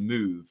grow and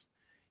move,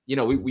 you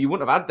know, we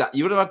wouldn't have had that.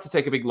 You would have had to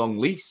take a big long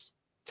lease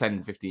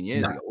 10, 15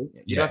 years ago.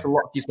 You'd have to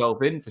lock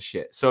yourself in for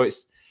shit. So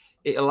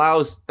it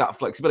allows that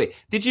flexibility.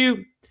 Did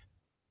you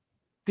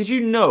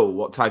know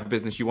what type of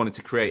business you wanted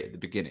to create at the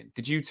beginning?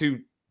 Did you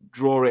two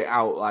draw it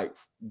out like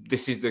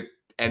this is the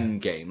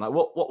end game? Like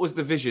what was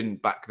the vision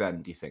back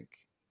then, do you think?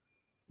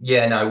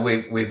 Yeah, no,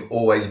 we've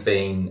always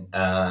been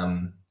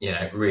you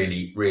know,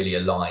 really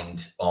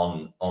aligned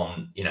on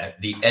you know,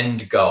 the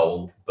end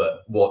goal,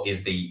 but what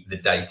is the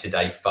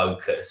day-to-day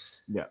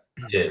focus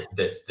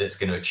that's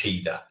going to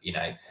achieve that, you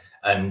know.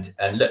 And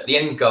look, the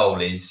end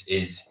goal is,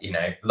 you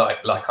know,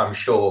 like I'm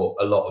sure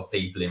a lot of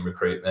people in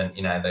recruitment,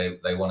 you know,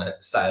 they want to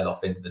sail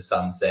off into the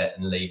sunset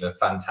and leave a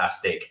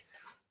fantastic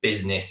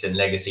business and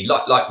legacy,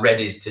 like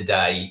Red is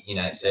today. You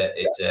know, it's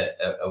a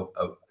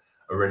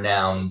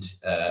renowned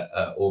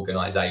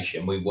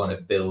organization. We want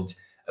to build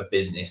a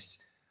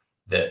business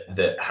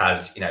that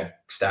has, you know,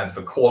 stands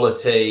for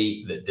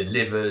quality, that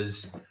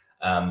delivers,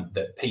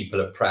 that people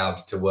are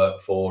proud to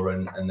work for,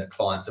 and that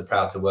clients are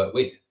proud to work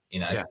with. You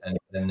know,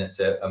 and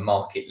it's a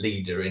market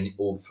leader in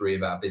all 3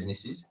 of our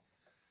businesses.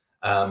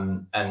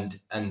 And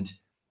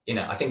you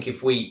know, I think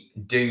if we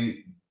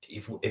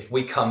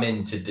come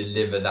in to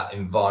deliver that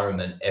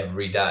environment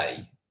every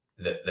day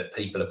that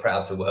people are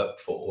proud to work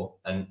for,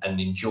 and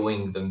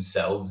enjoying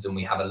themselves, and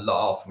we have a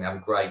laugh and we have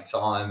a great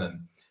time,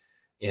 and,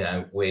 you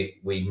know,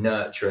 we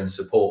nurture and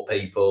support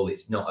people.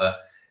 It's not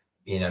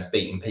you know,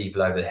 beating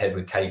people over the head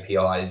with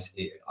KPIs.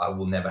 I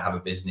will never have a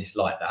business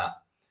like that.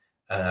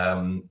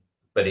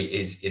 But it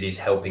is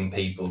helping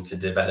people to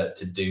develop,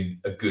 to do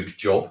a good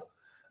job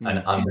and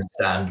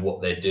understand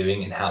what they're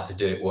doing and how to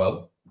do it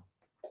well.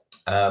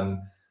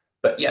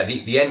 But yeah,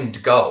 the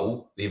end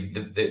goal,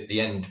 the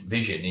end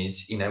vision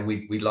is, you know,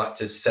 we'd like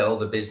to sell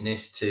the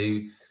business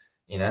to,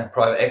 you know,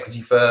 private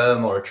equity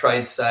firm or a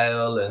trade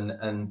sale,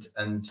 and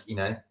you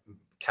know,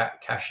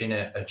 cash in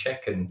a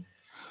check. And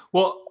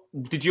what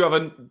did you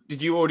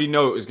already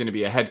know it was going to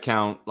be a head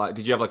count? Like,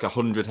 did you have like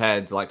 100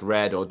 heads like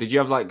red, or did you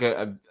have like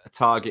a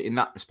target in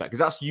that respect? Because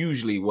that's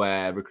usually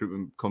where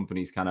recruitment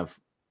companies kind of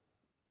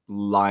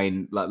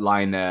line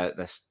their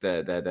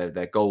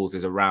goals,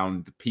 is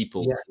around the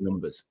people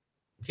numbers.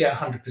 Yeah,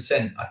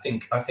 100%. I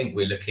think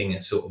we're looking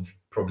at sort of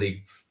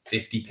probably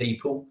 50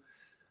 people.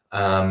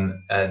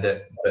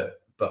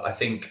 But I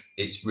think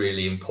it's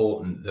really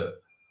important that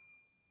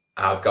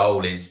our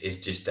goal is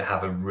just to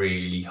have a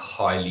really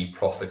highly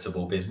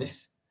profitable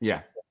business.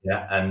 Yeah.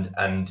 Yeah.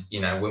 And,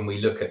 you know, when we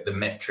look at the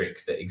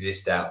metrics that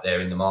exist out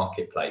there in the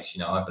marketplace,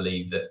 you know, I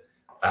believe that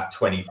at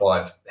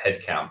 25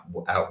 headcount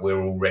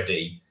we're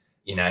already,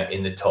 you know,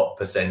 in the top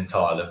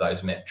percentile of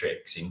those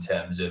metrics in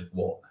terms of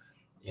what,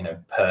 you know,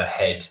 per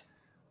head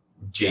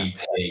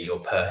GP or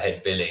per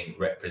head billing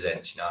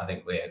represents. You know, I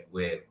think we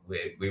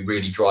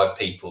really drive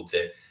people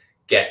to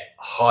get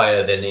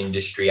higher than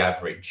industry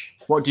average.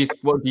 What do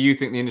you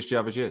think the industry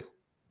average is?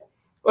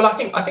 Well, I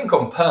think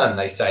on perm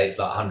they say it's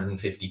like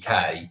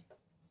 150k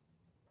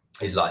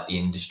is like the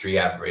industry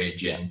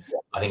average, and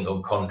I think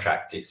on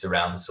contract it's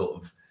around sort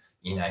of,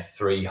 you know,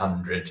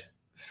 300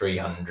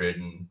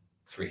 and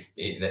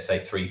let's say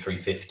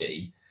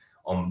 350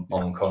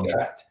 on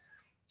contract.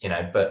 You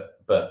know,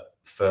 but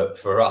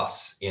for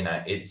us, you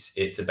know,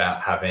 it's about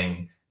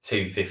having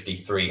 250,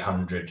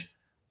 300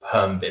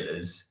 perm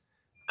billers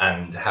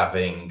and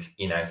having,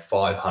 you know,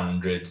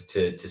 500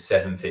 to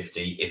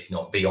 750, if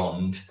not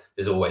beyond.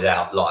 There's always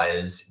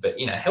outliers, but,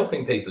 you know,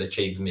 helping people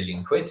achieve £1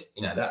 million,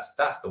 you know,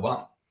 that's the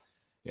one.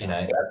 You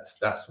know,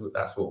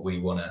 that's what we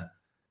want to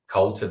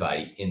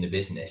cultivate in the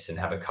business, and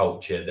have a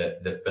culture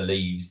that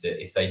believes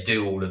that if they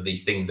do all of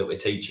these things that we're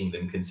teaching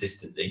them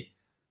consistently,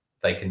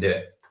 they can do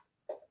it.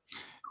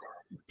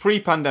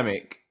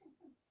 Pre-pandemic,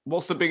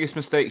 what's the biggest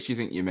mistakes you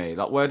think you made?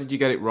 Like, where did you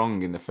get it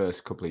wrong in the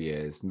first couple of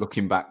years?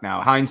 Looking back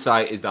now,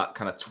 hindsight is that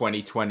kind of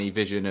 2020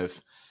 vision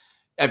of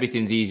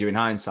everything's easier in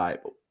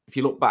hindsight. But if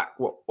you look back,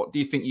 what do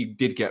you think you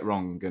did get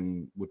wrong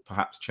and would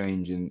perhaps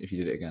change if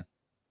you did it again?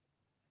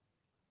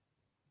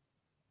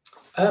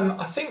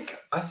 I think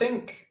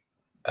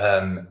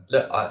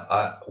look,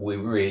 I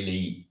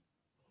really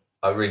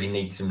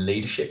need some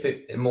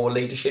more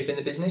leadership in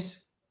the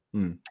business.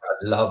 I'd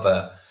love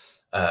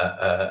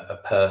a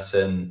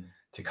person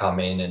to come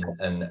in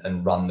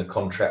and run the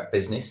contract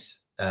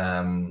business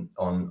on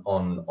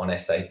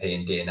SAP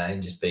and DNA,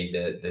 and just be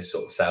the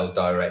sort of sales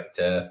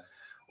director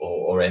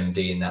or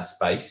MD in that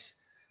space.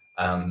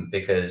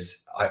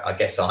 Because I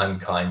guess I'm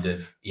kind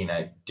of, you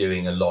know,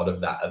 doing a lot of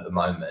that at the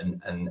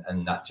moment,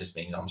 and that just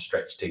means I'm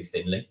stretched too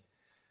thinly.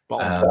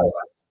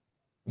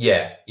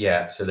 Yeah,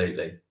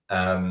 absolutely.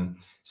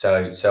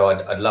 So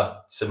I'd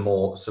love some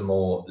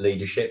more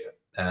leadership.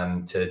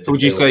 So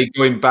would you say,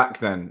 going back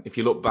then, if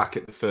you look back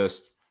at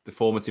the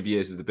formative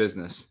years of the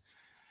business,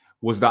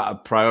 was that a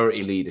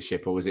priority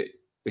leadership, or is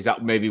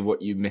that maybe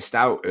what you missed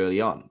out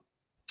early on?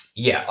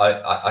 Yeah,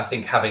 I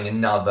think having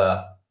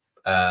another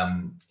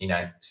you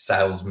know,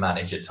 sales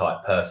manager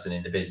type person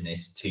in the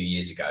business 2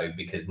 years ago,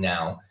 because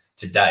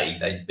today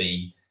they'd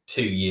be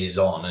 2 years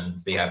on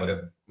and be able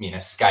to, you know,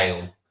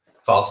 scale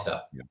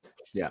faster.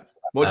 Yeah.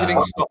 What do you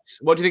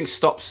think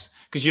stops?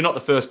 Because you're not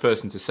the first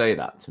person to say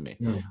that to me.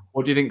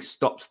 What do you think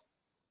stops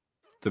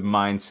the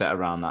mindset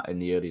around that in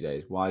the early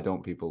days? Why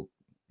don't people?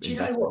 Do you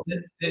know what?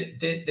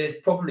 There's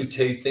probably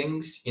two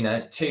things. You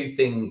know,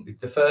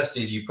 the first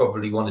is you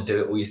probably want to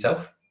do it all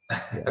yourself,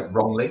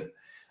 wrongly.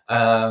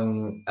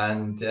 And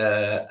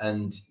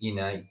you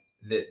know,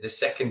 the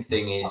second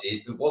thing is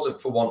it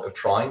wasn't for want of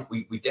trying.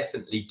 We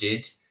definitely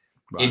did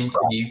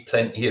interview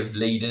plenty of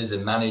leaders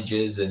and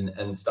managers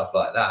and stuff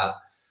like that.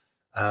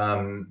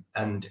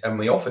 And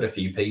we offered a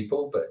few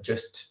people, but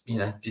just, you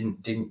know,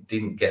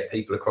 didn't get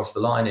people across the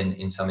line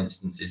in some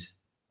instances.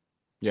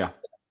 Yeah.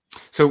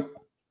 So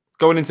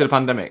going into the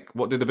pandemic,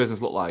 what did the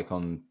business look like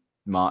on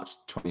March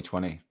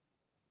 2020?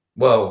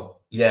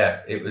 Well,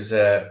 yeah, it was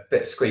a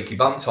bit squeaky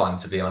bum time,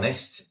 to be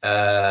honest.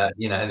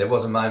 You know, there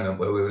was a moment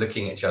where we were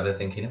looking at each other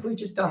thinking, have we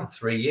just done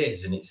 3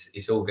 years and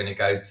it's all going to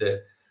go to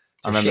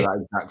I remember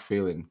that exact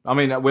feeling. I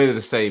mean, we're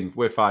the same.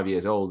 We're 5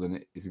 years old,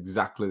 and it's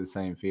exactly the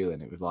same feeling.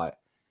 It was like,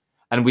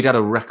 and we'd had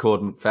a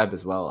record Feb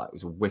as well. Like, it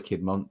was a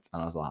wicked month,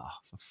 and I was like, oh,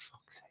 for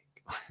fuck's sake.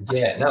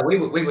 Yeah, no, we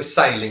were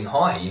sailing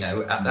high. You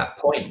know, at that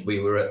point, we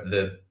were at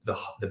the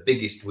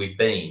biggest we've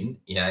been.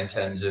 You know, in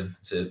terms of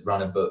to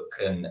run a book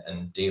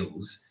and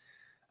deals.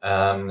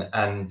 And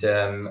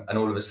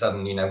all of a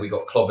sudden, you know, we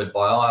got clobbered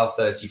by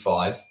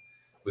IR35.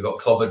 We got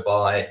clobbered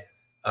by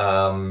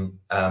a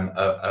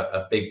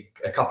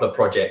couple of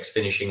projects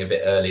finishing a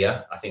bit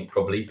earlier, I think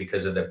probably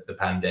because of the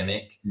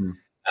pandemic.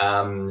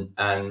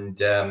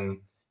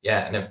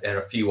 Yeah, and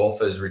a few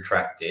offers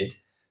retracted.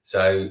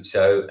 So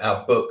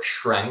our book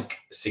shrank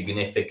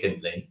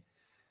significantly.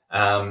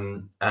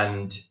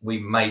 And we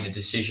made a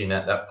decision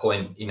at that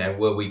point, you know,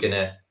 were we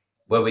gonna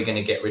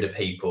get rid of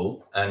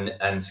people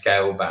and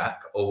scale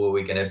back, or were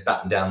we gonna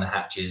batten down the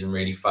hatches and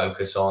really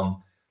focus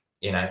on,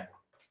 you know,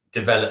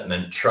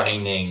 development,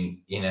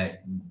 training? You know,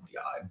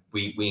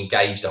 we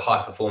engaged a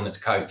high performance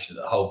coach that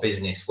the whole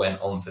business went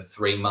on for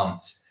 3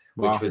 months,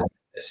 which was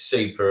a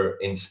super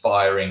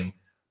inspiring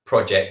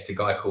project. A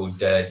guy called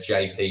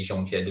JP,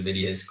 Jean-Pierre de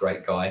Villiers,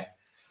 great guy.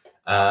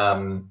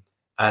 And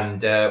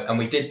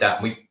we did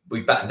that.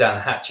 We battened down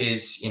the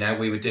hatches. You know,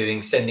 we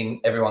were sending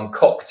everyone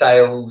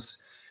cocktails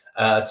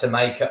to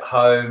make at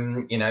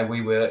home. You know,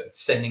 we were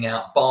sending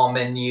out bar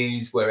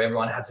menus where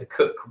everyone had to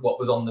cook what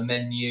was on the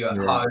menu at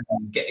home,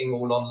 and getting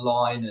all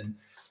online and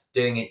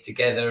doing it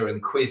together,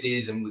 and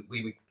quizzes. And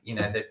we would, you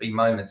know, there'd be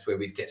moments where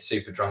we'd get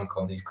super drunk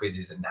on these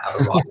quizzes and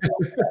have a right.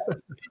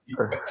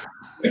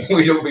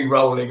 We'd all be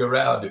rolling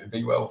around. It would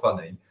be well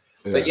funny.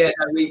 But yeah,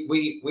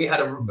 we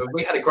had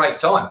a great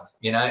time.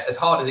 You know, as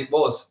hard as it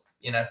was,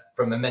 you know,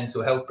 from a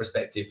mental health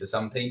perspective for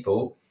some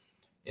people,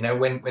 you know,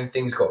 when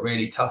things got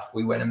really tough,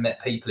 we went and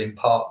met people in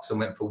parks and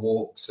went for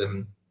walks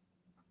and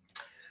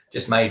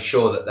just made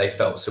sure that they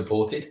felt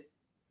supported.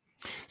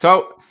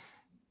 So,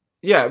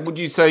 yeah, would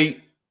you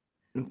say,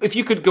 if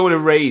you could go and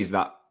erase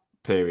that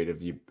period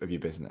of your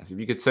business, if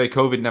you could say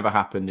COVID never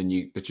happened and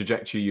the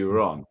trajectory you were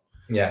on,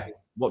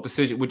 what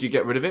decision would you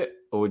get rid of it,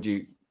 or would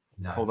you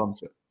hold on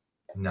to it?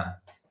 No,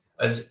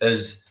 as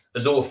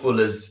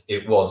awful as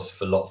it was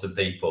for lots of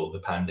people, the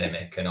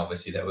pandemic, and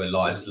obviously there were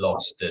lives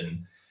lost,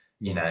 and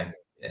you know,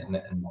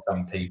 and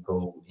some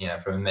people, you know,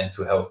 from a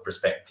mental health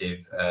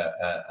perspective,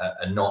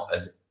 are not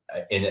as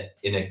in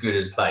a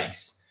good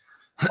place.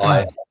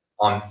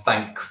 I'm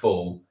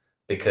thankful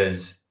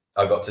because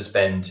I got to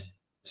spend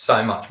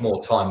so much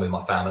more time with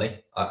my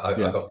family. I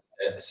got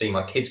to see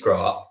my kids grow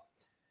up,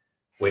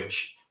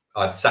 which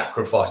I'd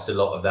sacrificed a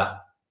lot of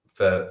that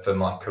for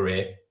my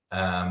career.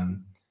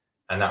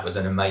 And that was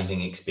an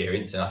amazing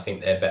experience, and I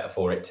think they're better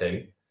for it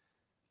too.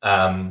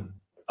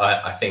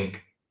 I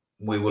think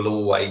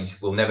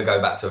we'll never go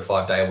back to a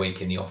 5-day a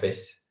week in the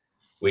office,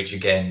 which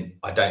again,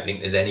 I don't think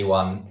there's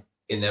anyone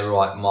in their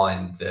right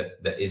mind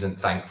that isn't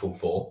thankful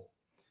for.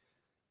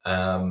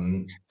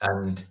 And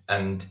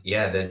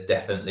yeah, there's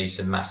definitely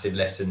some massive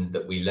lessons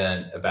that we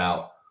learned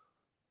about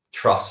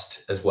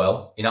trust as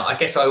well. You know, I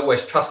guess I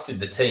always trusted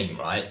the team,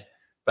 right?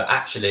 But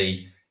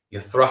actually,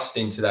 you're thrust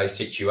into those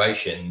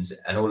situations,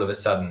 and all of a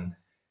sudden,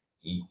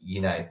 you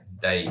know,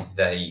 they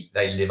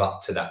live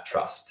up to that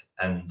trust.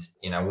 And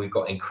you know, we've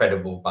got an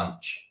incredible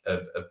bunch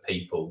of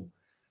people,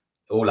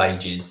 all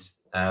ages,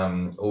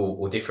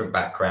 all different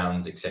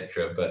backgrounds,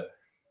 etc. But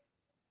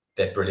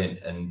they're brilliant,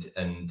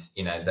 and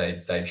you know,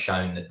 they've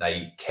shown that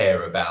they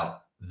care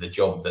about the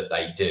job that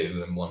they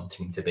do and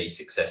wanting to be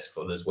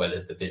successful, as well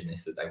as the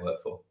business that they work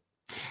for.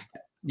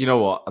 You know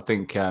what? I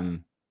think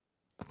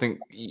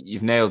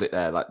you've nailed it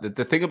there. Like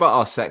the thing about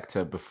our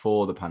sector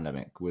before the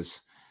pandemic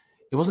was,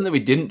 it wasn't that we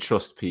didn't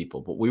trust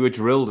people, but we were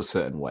drilled a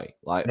certain way.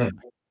 Like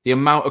the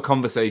amount of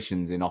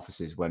conversations in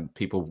offices when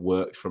people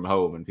worked from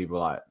home and people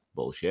were like,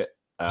 bullshit.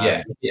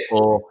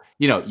 Or,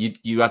 you know,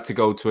 you had to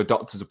go to a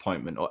doctor's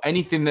appointment, or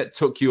anything that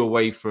took you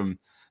away from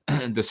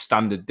the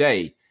standard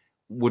day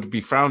would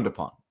be frowned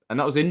upon. And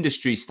that was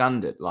industry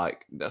standard.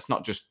 Like, that's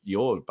not just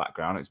your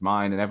background, it's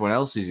mine and everyone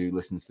else's who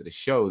listens to this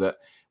show that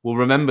will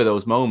remember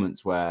those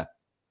moments where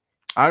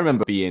I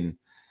remember being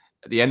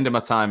at the end of my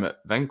time at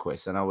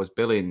Venquis, and I was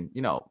billing,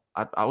 you know,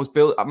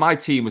 my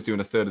team was doing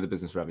 1/3 of the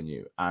business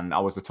revenue, and I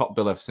was the top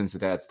biller since the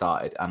day I'd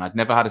started, and I'd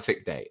never had a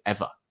sick day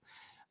ever.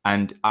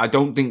 And I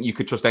don't think you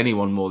could trust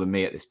anyone more than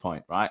me at this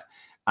point, right?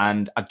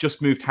 And I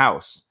just moved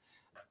house,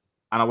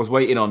 and I was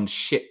waiting on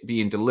shit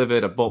being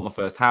delivered. I bought my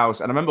first house,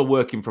 and I remember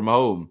working from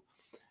home.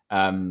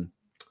 I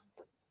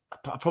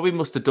probably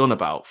must have done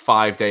about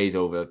 5 days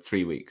over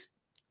 3 weeks.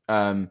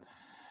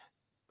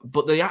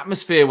 But the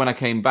atmosphere when I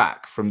came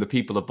back from the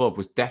people above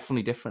was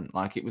definitely different.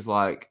 Like, it was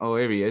like, oh,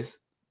 here he is,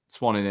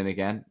 swanning in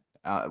again.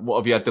 What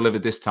have you had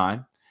delivered this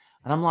time?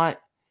 And I'm like,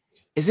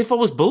 as if I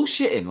was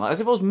bullshitting, like as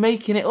if I was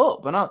making it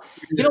up. And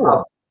you know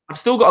what? I've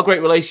still got a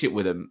great relationship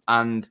with them,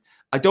 and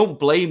I don't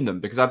blame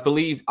them, because I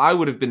believe I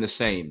would have been the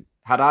same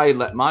had I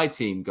let my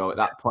team go at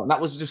that point.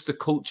 That was just the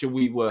culture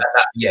we were.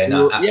 We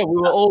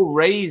were all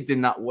raised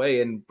in that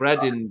way and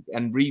bred in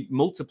and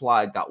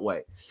multiplied that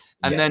way.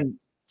 And then,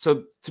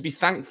 so to be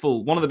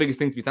thankful, one of the biggest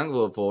things to be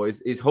thankful for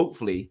is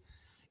hopefully,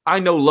 I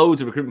know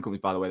loads of recruitment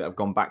companies, by the way, that have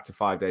gone back to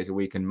 5 days a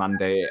week and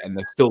mandate it, and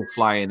they're still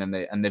flying, and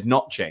they've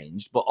not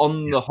changed. But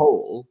on the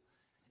whole,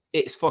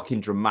 it's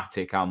fucking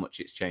dramatic how much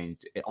it's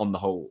changed on the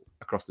whole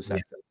across the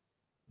sector.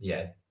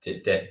 Yeah,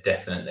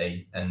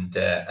 definitely,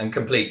 and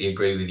completely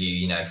agree with you.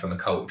 You know, from a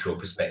cultural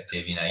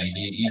perspective, you know,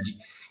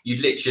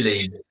 you'd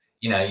literally,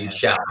 you know, you'd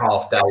shout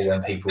half day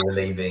when people were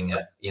leaving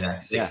at, you know,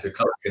 6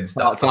 o'clock and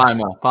stuff.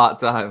 Part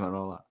time and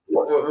all that.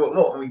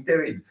 What are we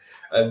doing?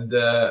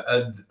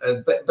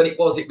 But it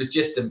was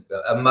just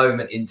a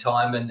moment in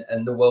time,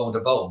 and the world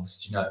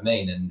evolves. Do you know what I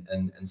mean?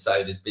 And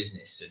so does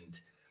business. And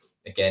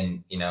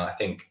again, you know, I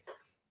think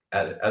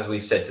as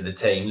we've said to the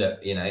team,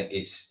 look, you know,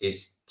 it's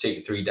 2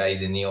 to 3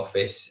 days in the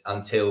office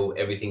until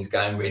everything's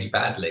going really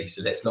badly.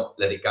 So let's not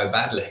let it go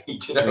badly. Do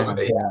you know what I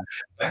mean?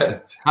 Yeah.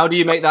 How do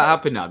you make that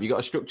happen now? Have you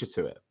got a structure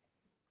to it?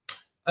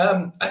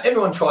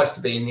 Everyone tries to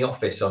be in the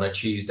office on a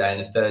Tuesday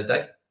and a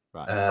Thursday.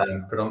 Right.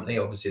 Predominantly,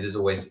 obviously, there's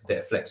always a bit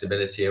of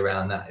flexibility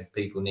around that if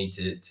people need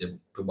to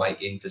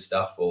wait in for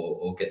stuff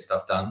or get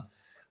stuff done.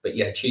 But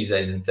yeah,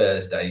 Tuesdays and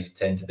Thursdays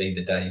tend to be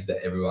the days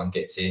that everyone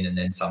gets in, and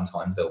then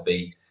sometimes there'll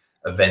be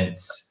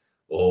events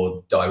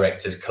or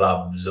directors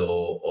clubs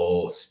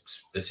or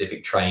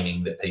specific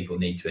training that people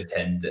need to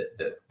attend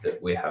that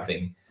we're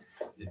having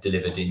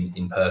delivered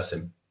in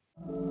person.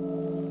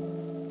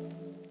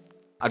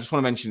 I just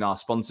want to mention our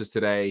sponsors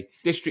today,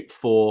 District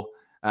 4.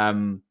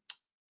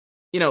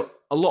 You know,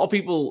 a lot of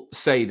people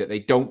say that they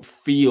don't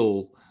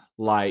feel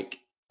like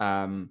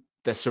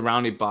they're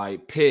surrounded by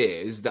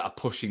peers that are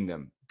pushing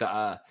them.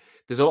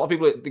 There's a lot of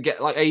people that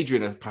get, like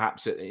Adrian,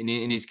 perhaps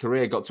in his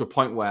career, got to a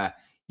point where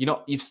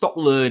you've stopped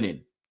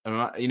learning,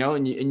 you know,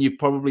 and you're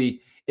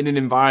probably in an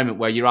environment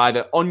where you're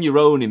either on your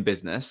own in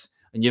business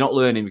and you're not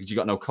learning because you've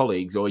got no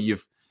colleagues, or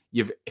you've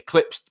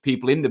eclipsed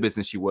people in the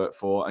business you work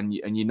for and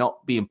you're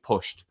not being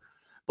pushed.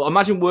 But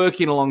imagine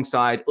working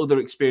alongside other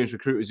experienced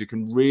recruiters who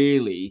can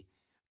really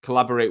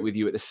collaborate with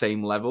you at the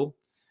same level.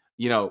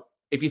 You know,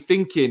 if you're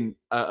thinking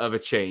of a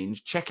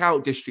change, check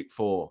out District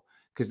 4,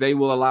 because they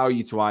will allow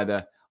you to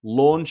either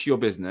launch your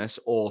business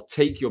or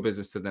take your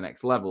business to the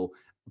next level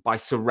by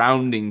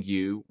surrounding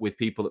you with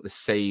people at the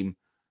same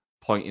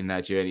point in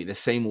their journey, the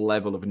same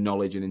level of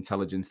knowledge and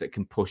intelligence that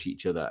can push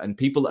each other, and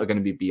people that are going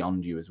to be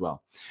beyond you as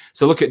well.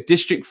 So look at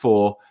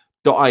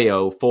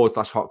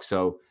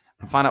district4.io/Hoxo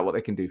and find out what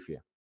they can do for you.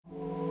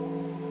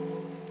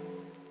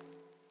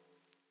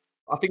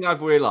 I think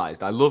I've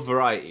realized I love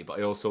variety, but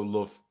I also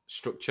love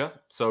structure.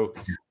 So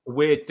a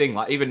weird thing,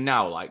 like even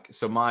now, like,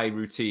 so my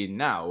routine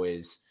now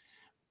is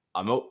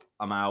I'm up,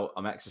 I'm out,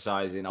 I'm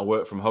exercising, I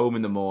work from home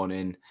in the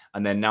morning,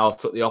 and then now I've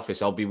took the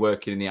office, I'll be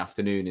working in the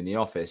afternoon in the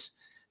office.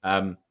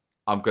 I'm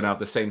going to have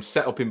the same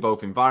setup in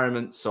both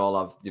environments. So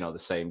I'll have, you know, the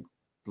same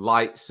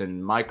lights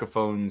and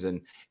microphones,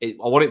 and I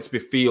want it to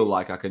feel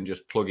like I can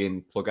just plug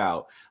in, plug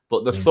out.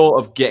 But the thought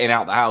of getting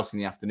out the house in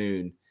the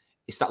afternoon,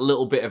 it's that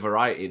little bit of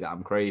variety that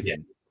I'm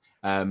craving.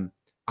 I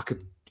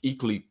could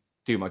equally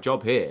do my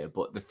job here,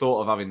 but the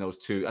thought of having those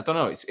two, I don't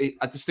know.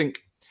 I just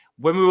think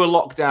when we were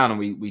locked down and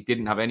we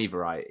didn't have any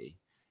variety,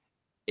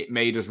 it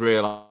made us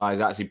realize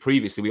actually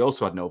previously we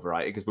also had no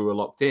variety because we were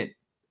locked in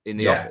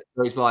the office.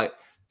 So it's like,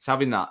 it's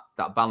having that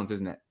balance,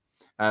 isn't it?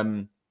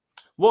 One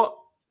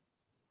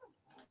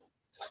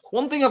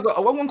question I've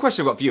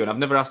got for you, and I've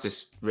never asked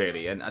this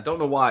really, and I don't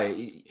know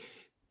why.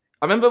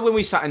 I remember when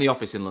we sat in the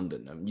office in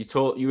London, and you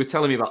were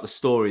telling me about the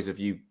stories of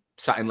you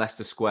sat in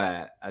Leicester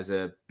Square as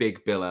a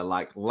big biller,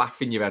 like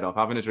laughing your head off,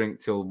 having a drink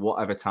till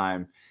whatever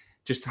time,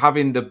 just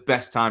having the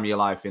best time of your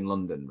life in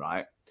London,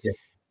 right? Yeah.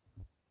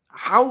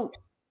 How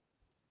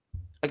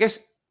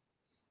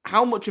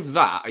much of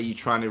that are you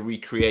trying to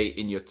recreate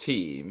in your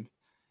team?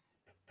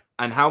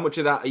 And how much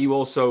of that are you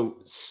also,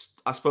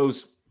 I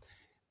suppose,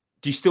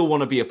 do you still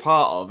want to be a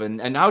part of?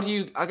 And how do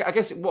you, I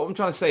guess what I'm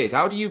trying to say is,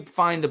 how do you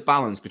find the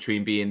balance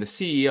between being the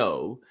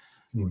CEO,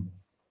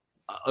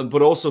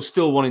 but also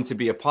still wanting to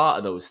be a part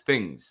of those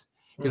things?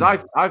 Because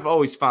I've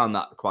always found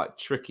that quite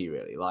tricky,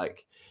 really.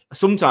 Like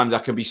sometimes I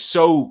can be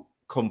so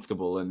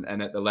comfortable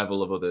and at the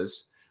level of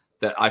others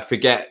that I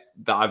forget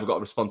that I've got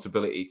a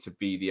responsibility to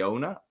be the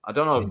owner. I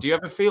don't know. Do you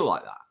ever feel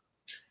like that?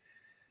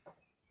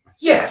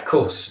 Yeah, of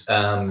course.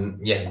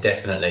 Yeah,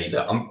 definitely.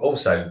 Look, I'm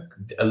also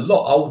a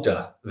lot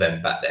older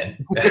than back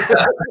then.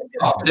 I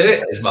can't do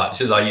it as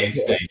much as I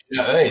used to. You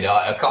know what I mean?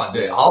 I can't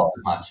do it half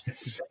as much.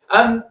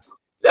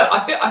 Look,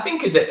 I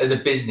think as a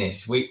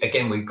business, we've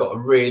got a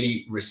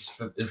really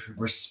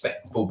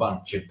respectful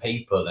bunch of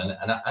people,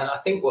 and I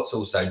think what's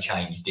also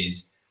changed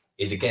is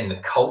again the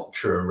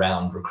culture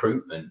around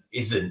recruitment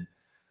isn't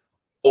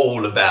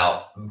all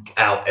about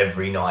out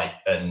every night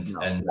and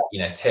you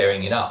know,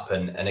 tearing it up.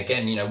 And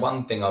again, you know,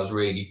 one thing I was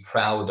really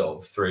proud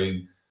of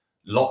through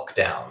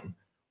lockdown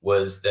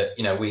was that,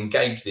 you know, we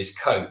engaged this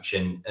coach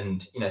and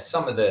you know,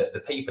 some of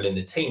the people in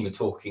the team were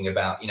talking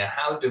about, you know,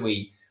 how do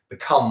we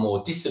become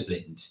more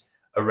disciplined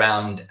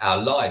around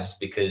our lives?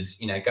 Because,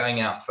 you know,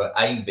 going out for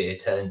a beer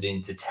turns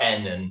into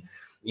 10 and,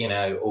 you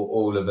know,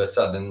 all of a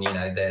sudden, you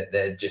know,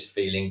 they're just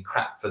feeling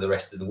crap for the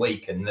rest of the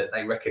week, and that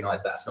they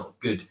recognize that's not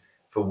good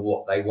for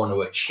what they want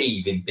to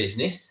achieve in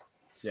business.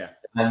 Yeah.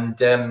 And,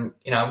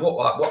 you know,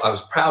 what I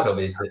was proud of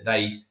is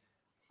that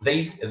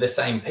these are the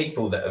same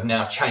people that have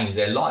now changed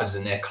their lives,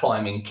 and they're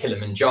climbing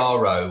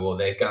Kilimanjaro, or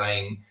they're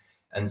going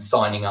and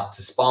signing up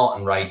to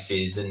Spartan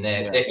races, and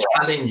they're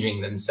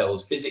challenging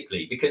themselves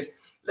physically, because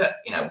look,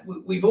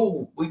 we've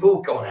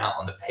all gone out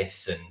on the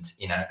piss and,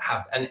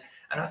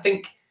 and I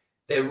think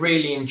they're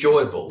really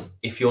enjoyable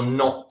if you're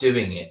not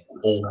doing it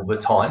all the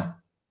time.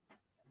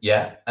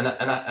 Yeah. And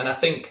I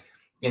think,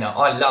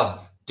 I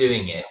love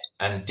doing it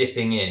and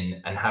dipping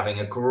in and having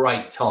a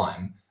great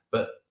time.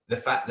 But the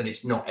fact that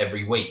it's not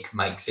every week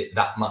makes it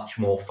that much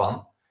more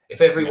fun.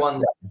 If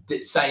everyone's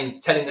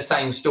telling the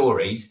same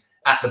stories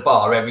at the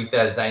bar every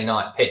Thursday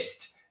night,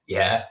 pissed,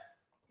 yeah,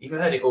 you've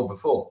heard it all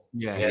before.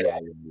 Yeah.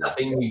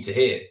 Nothing new to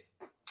hear.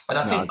 And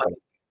I think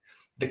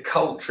the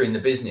culture in the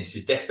business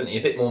is definitely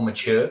a bit more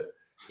mature.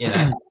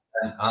 And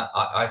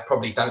I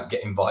probably don't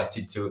get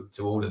invited to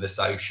all of the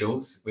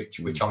socials,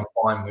 which I'm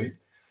fine with.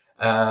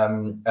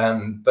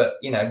 But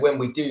when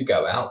we do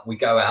go out, we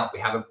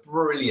have a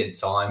brilliant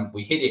time,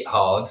 we hit it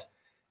hard,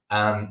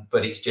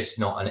 but it's just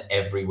not an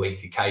every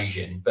week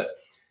occasion. But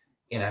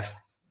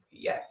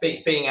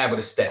being able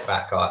to step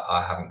back,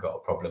 I haven't got a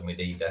problem with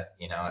either.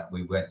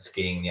 We went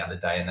skiing the other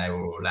day and they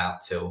were all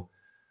out till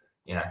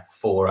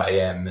 4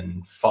 a.m.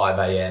 and 5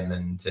 a.m.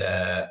 and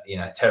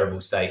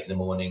terrible state in the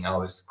morning. I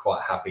was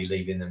quite happy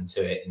leaving them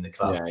to it in the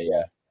club.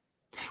 Yeah.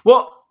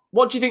 What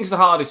do you think is the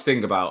hardest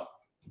thing about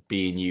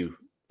being you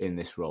in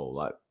this role?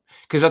 Like,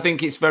 because I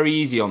think it's very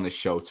easy on this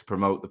show to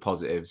promote the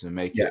positives and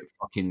make it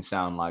fucking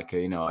sound like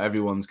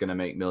everyone's going to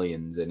make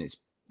millions and it's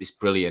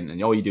brilliant,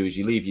 and all you do is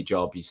you leave your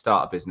job, you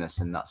start a business,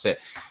 and that's it.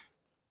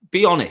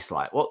 Be honest,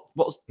 like what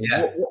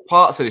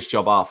parts of this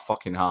job are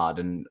fucking hard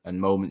and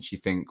moments you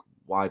think,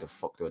 why the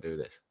fuck do I do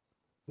this?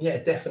 Yeah,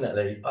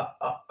 definitely.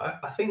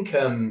 I think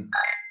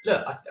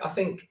look, I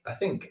think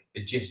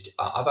just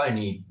I've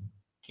only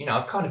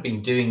I've kind of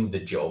been doing the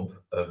job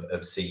of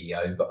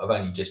CEO, but I've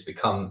only just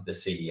become the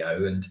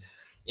CEO, and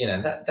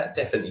that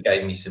definitely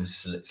gave me some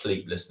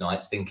sleepless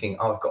nights thinking,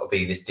 oh, I've got to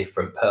be this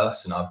different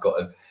person. I've got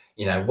to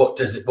what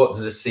does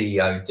a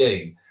CEO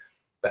do?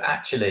 But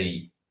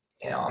actually,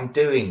 I'm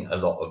doing a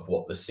lot of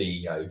what the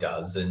CEO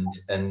does,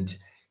 and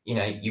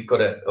you've got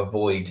to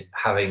avoid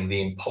having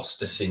the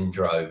imposter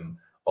syndrome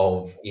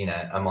of,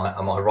 am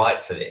I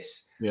right for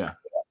this? Yeah.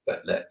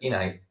 But look,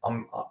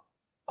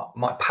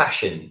 my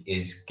passion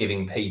is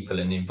giving people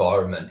an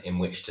environment in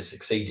which to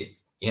succeed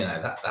in.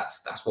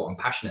 That's what I'm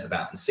passionate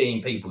about, and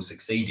seeing people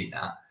succeed in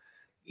that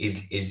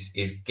is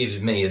gives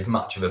me as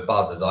much of a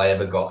buzz as I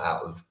ever got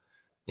out of,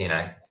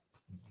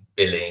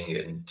 billing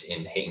and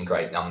in hitting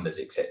great numbers,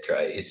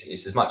 etc.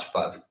 It's as much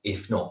above,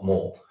 if not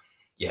more,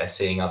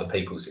 seeing other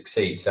people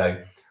succeed.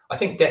 So I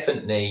think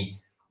definitely,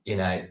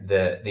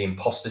 the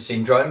imposter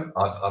syndrome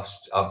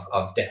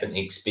I've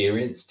definitely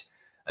experienced,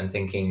 and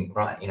thinking,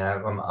 right,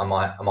 am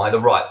I the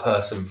right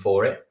person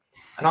for it?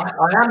 And I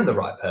am the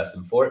right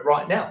person for it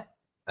right now.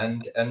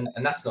 And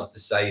that's not to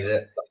say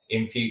that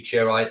in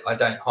future I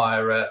don't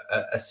hire a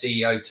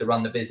CEO to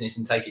run the business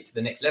and take it to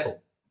the next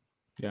level.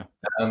 Yeah.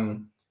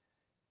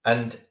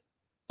 And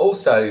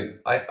also,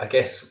 I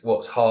guess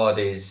what's hard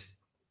is,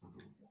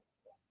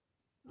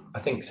 I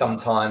think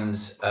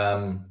sometimes,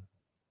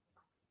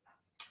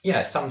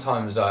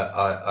 sometimes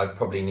I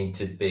probably need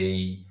to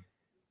be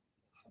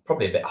a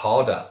bit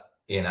harder,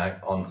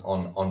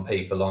 on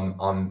people.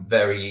 I'm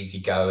very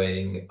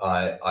easygoing.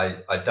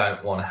 I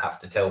don't want to have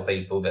to tell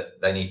people that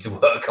they need to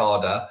work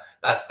harder.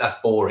 That's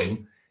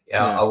boring.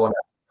 I want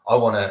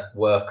to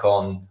work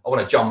on. I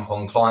want to jump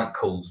on client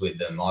calls with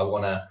them. I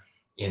want to,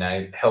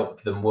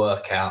 help them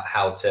work out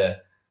how to,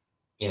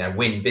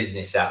 win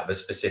business out of a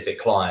specific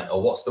client,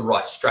 or what's the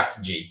right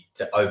strategy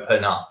to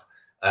open up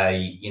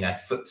a,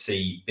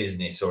 FTSE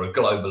business or a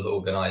global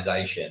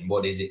organization.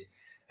 What is it?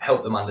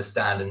 Help them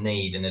understand a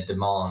need and a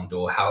demand,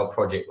 or how a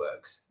project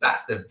works.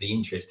 That's the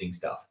interesting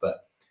stuff.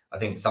 But I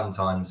think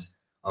sometimes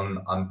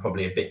I'm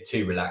probably a bit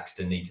too relaxed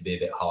and need to be a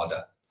bit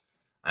harder,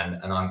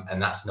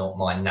 and that's not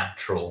my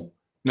natural.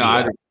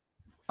 No,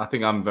 I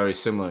think I'm very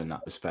similar in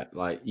that respect.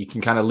 Like, you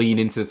can kind of lean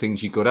into the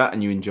things you're good at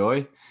and you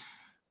enjoy,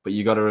 but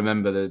you got to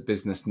remember the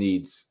business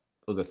needs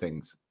other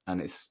things. And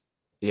it's,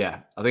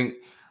 I think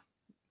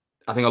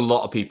a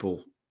lot of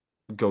people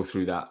go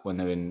through that when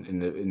they're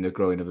in the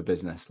growing of a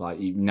business. Like,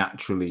 you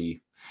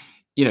naturally,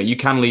 you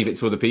can leave it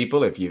to other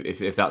people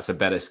if that's a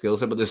better skill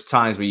set, but there's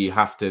times where you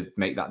have to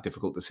make that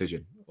difficult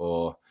decision,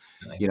 or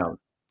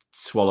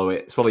swallow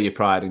your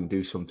pride and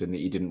do something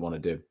that you didn't want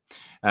to do.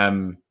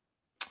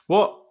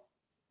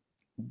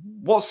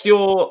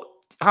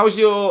 How has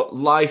your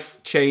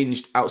life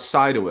changed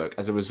outside of work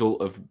as a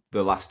result of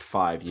the last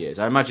 5 years?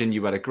 I imagine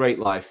you had a great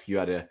life, you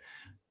had a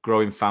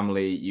growing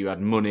family, you had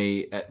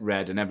money at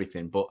Red and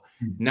everything, but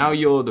now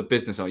you're the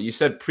business owner. You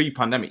said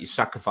pre-pandemic you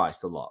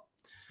sacrificed a lot.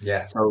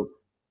 Yeah. So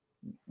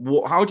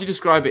how would you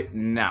describe it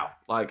now?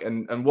 Like,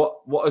 and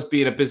what has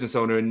being a business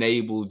owner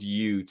enabled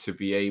you to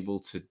be able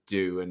to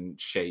do and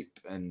shape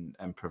and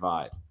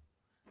provide?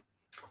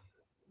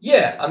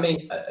 Yeah, I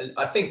mean,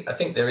 I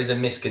think there is a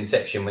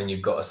misconception when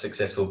you've got a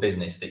successful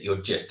business that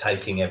you're just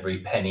taking every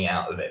penny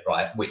out of it,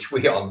 right? Which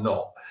we are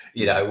not.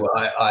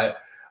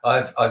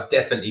 I've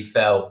definitely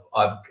felt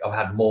I've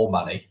had more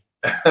money.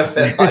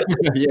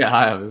 Yeah,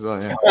 I have as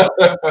well. Yeah,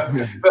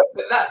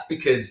 but that's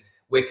because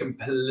we're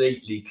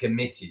completely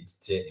committed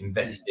to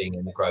investing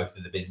in the growth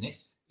of the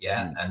business.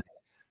 Yeah.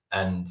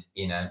 And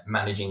you know,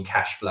 managing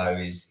cash flow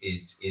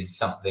is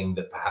something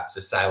that perhaps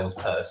a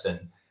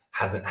salesperson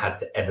hasn't had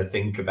to ever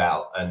think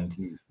about,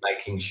 and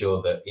making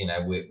sure that, you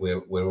know,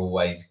 we're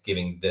always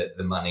giving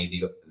the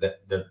money,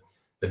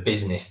 the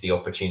business, the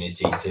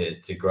opportunity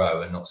to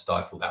grow, and not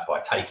stifle that by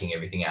taking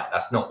everything out.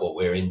 That's not what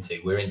we're into.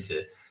 We're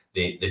into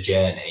the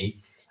journey.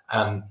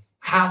 How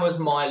has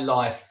my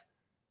life,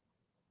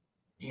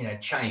 you know,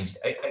 changed?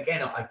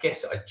 Again, I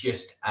guess I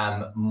just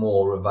am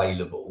more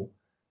available,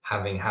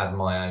 having had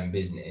my own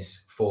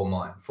business for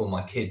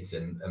my kids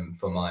and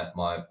for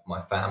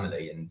my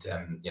family. And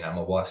you know,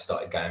 my wife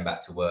started going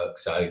back to work,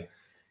 so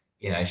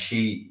you know,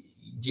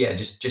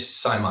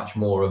 just so much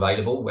more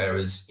available.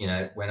 Whereas, you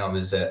know, when I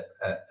was at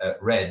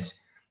Red,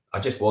 I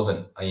just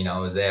wasn't. You know, I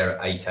was there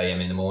at 8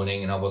 a.m. in the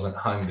morning, and I wasn't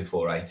home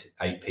before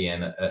 8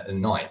 p.m. at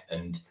night.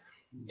 And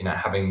you know,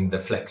 having the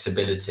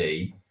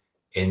flexibility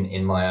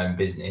in my own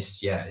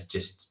business, it's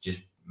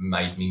just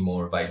made me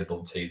more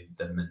available to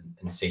them,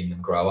 and seeing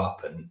them grow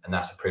up, and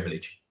that's a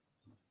privilege.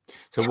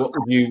 So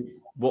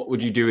what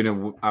would you do in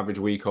an average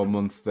week or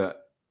month that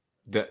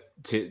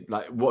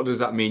like, what does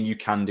that mean you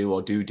can do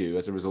or do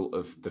as a result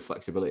of the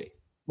flexibility?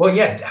 Well,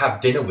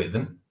 have dinner with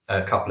them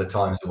a couple of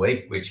times a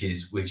week, which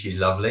is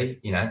lovely.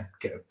 You know,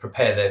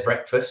 prepare their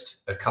breakfast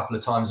a couple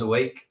of times a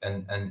week,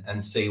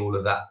 and see all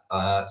of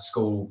that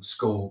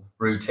school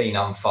routine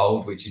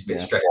unfold, which is a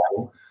bit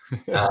stressful.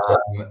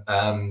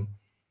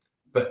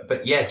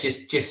 But yeah,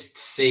 just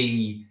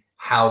see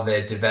how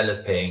they're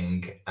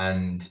developing,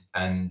 and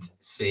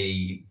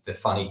see the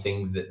funny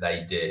things that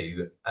they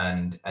do,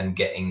 and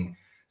getting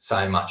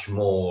so much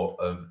more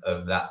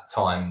of that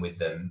time with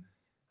them,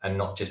 and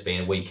not just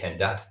being a weekend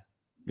dad.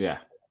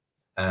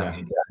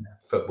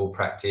 Football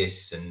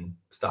practice and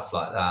stuff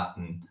like that,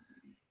 and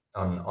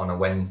on a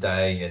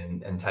Wednesday,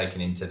 and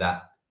taken into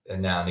that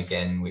now and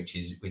again, which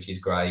is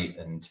great.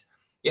 And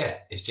yeah,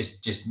 it's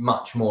just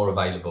much more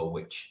available,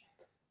 which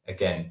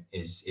again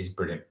is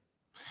brilliant.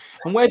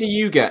 And where do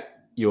you get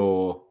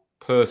your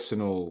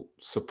personal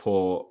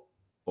support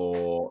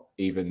or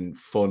even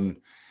fun?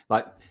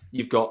 Like,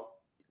 you've got,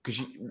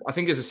 because I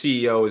think as a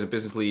CEO, as a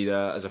business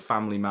leader, as a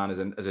family man, as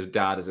a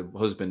dad, as a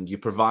husband, you're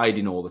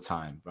providing all the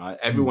time, right?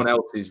 Everyone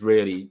else is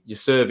really, you're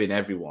serving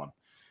everyone.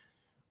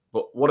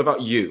 But what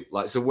about you?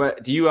 Like, so where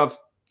do you have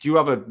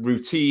a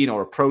routine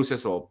or a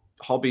process or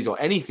hobbies or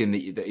anything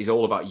that is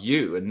all about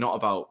you and not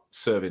about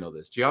serving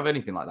others? Do you have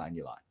anything like that in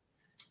your life?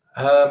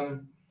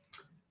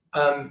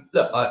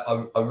 Look,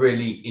 I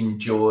really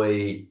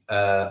enjoy,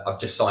 I've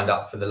just signed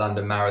up for the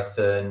London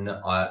Marathon.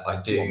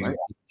 I do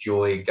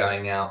enjoy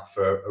going out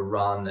for a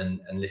run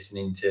and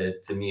listening to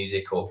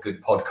music or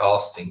good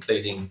podcasts,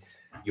 including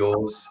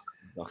yours.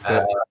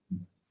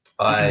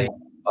 I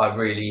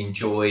really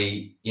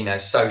enjoy, you know,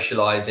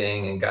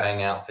 socializing and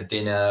going out for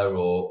dinner,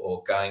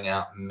 or going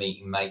out and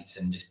meeting mates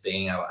and just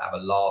being able to have a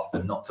laugh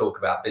and not talk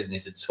about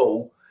business at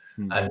all,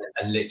 and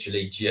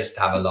literally just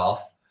have a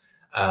laugh.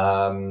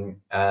 And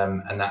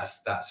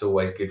that's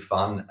always good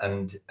fun.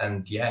 And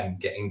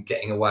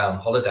getting away on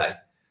holiday,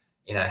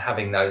 you know,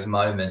 having those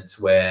moments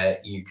where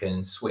you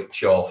can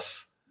switch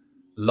off,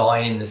 lie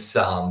in the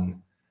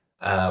sun,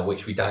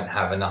 which we don't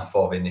have enough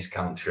of in this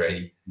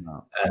country,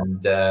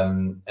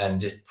 and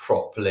just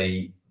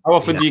properly. How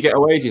often do you get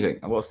away, do you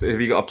think?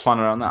 Have you got a plan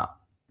around that?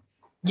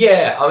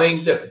 Yeah, I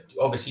mean, look,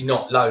 obviously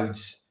not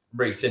loads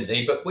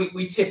recently, but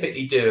we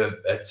typically do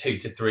a 2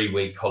 to 3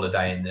 week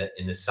holiday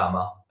in the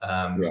summer.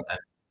 And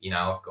you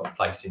know, I've got a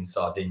place in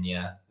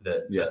Sardinia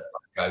that I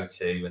go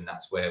to, and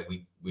that's where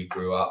we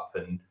grew up.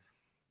 And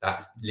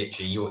that's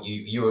literally,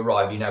 you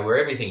arrive, you know where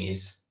everything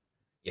is.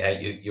 Yeah,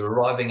 you're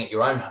arriving at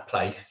your own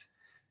place,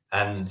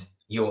 and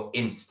you're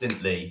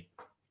instantly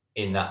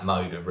in that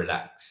mode of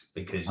relax,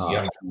 because you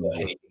haven't got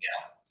anything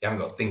out. You haven't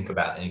got to think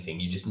about anything.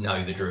 You just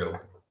know the drill.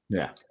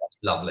 Yeah,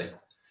 lovely.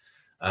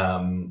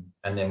 And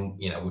then,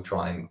 you know, we'll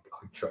try and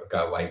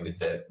go away with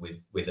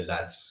the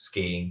lads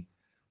skiing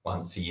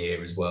once a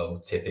year as well,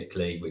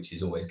 typically, which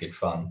is always good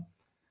fun,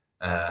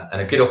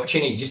 and a good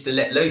opportunity just to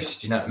let loose.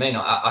 Do you know what I mean?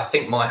 I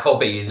think my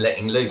hobby is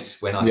letting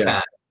loose when I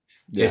can,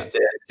 just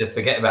to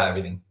forget about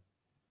everything.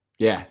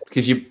 Yeah,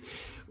 because you're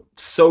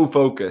so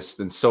focused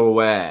and so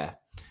aware.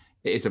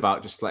 It is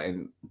about just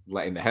letting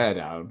the hair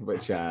down,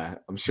 which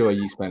I'm sure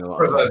you spend a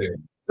lot of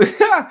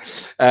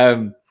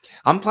time.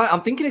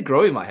 I'm thinking of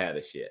growing my hair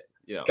this year.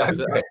 You know, I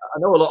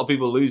know a lot of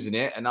people are losing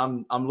it, and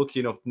I'm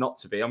lucky enough not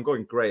to be. I'm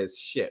going grey as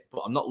shit, but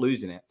I'm not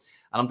losing it.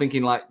 And I'm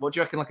thinking, like, what do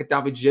you reckon, like a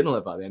David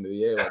Ginola by the end of the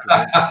year?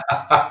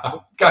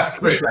 Go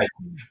for it, mate.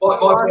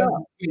 My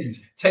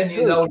twins, 10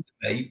 years older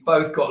than me,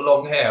 both got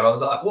long hair. I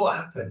was like, what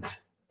happened?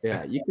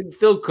 Yeah, you can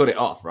still cut it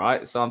off,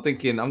 right? So I'm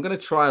thinking I'm going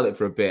to trial it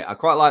for a bit. I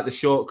quite like the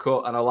short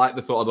cut, and I like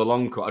the thought of the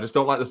long cut. I just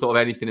don't like the thought of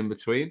anything in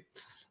between.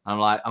 I'm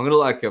like, I'm going to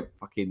look like a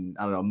fucking,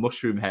 I don't know,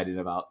 mushroom head in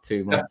about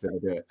 2 months if I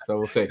do it. So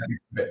we'll see.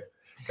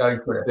 Go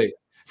for it.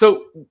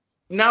 So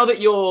now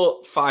that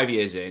you're 5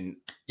 years in,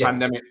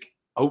 pandemic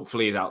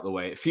hopefully is out the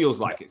way. It feels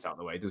like it's out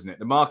the way, doesn't it?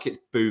 The market's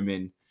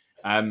booming.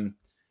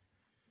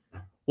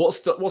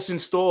 what's in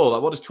store?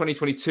 Like, what does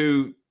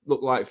 2022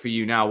 look like for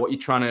you now? What are you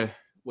trying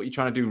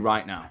to do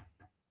right now?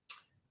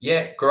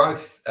 Yeah,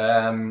 growth.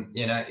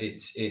 You know,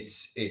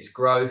 it's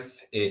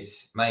growth.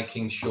 It's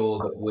making sure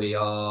that we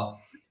are,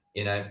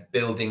 you know,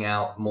 building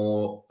out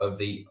more of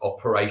the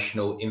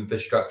operational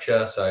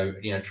infrastructure. So,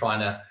 you know, trying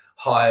to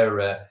hire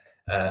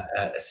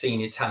a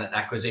senior talent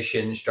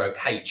acquisition stroke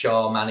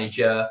HR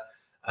manager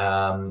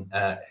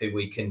who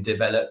we can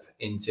develop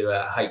into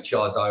a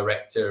HR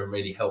director and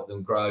really help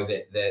them grow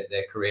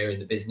their career in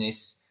the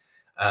business.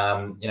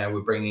 You know,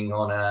 we're bringing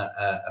on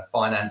a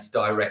finance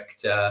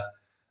director.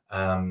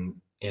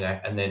 You know,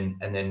 and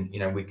then you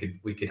know, we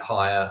could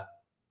hire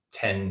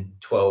 10,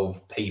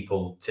 12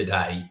 people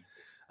today.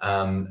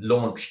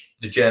 Launch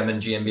the German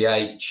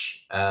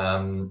GmbH,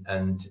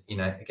 and you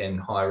know, again,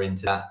 hire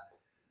into that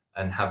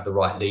and have the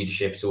right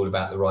leadership. It's all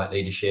about the right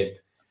leadership.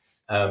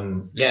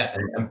 Yeah,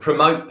 and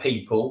promote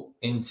people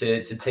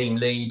into team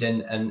lead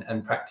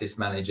and practice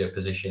manager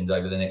positions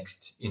over the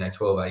next, you know,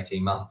 12,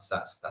 18 months.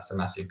 That's a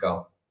massive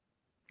goal.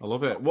 I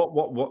love it.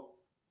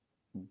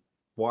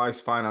 Why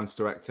is finance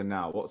director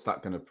now? What's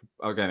that going to,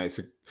 again,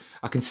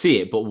 I can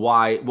see it, but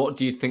why, what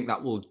do you think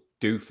that will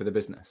do for the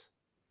business?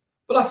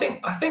 Well, I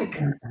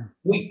think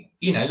we,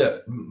 you know,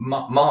 look,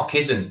 Mark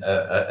isn't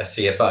a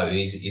CFO.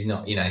 He's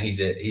not, you know, he's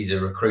a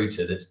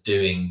recruiter that's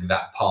doing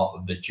that part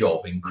of the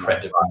job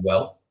incredibly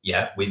well.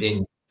 Yeah.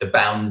 Within the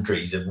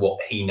boundaries of what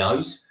he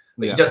knows,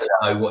 but he doesn't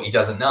know what he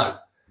doesn't know.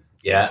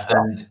 Yeah.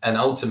 And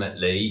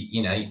ultimately,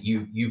 you know,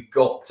 you've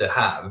got to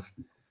have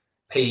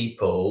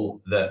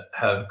people that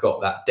have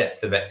got that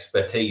depth of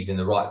expertise in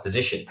the right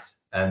positions.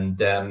 And,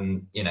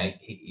 you know,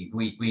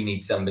 we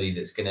need somebody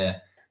that's going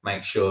to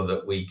make sure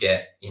that we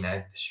get, you know,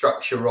 the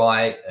structure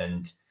right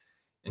and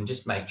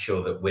just make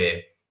sure that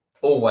we're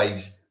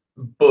always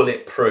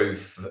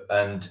bulletproof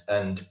and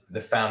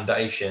the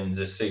foundations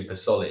are super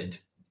solid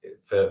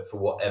for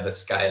whatever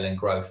scale and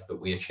growth that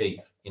we achieve.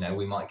 You know,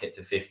 we might get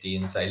to 50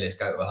 and say, let's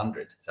go to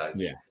 100. So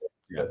yeah.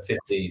 But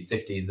 50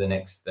 is the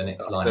next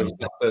line.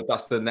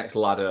 That's the next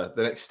ladder,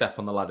 the next step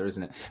on the ladder,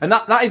 isn't it? And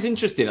that is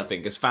interesting. I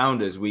think as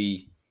founders,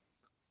 we've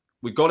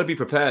got to be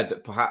prepared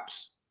that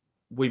perhaps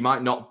we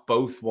might not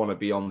both want to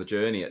be on the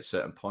journey at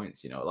certain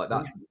points, you know, like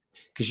that,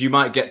 because you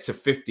might get to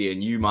 50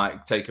 and you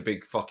might take a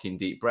big fucking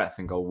deep breath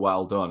and go,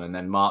 well done. And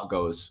then Mark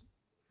goes,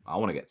 I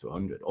want to get to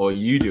 100, or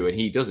you do and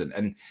he doesn't.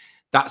 And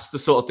that's the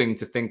sort of thing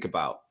to think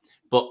about.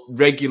 But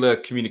regular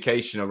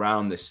communication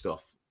around this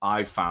stuff,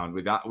 I found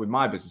with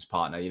my business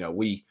partner, you know,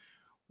 we're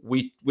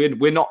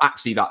not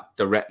actually that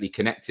directly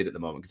connected at the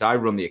moment, because I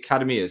run the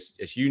academy,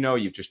 as you know,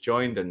 you've just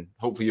joined, and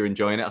hopefully you're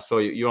enjoying it. I saw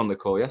you're on the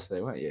call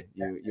yesterday, weren't you?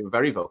 You were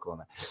very vocal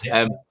on it.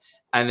 Yeah.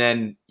 And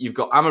then you've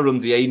got Amma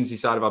runs the agency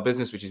side of our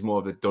business, which is more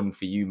of a done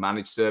for you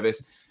managed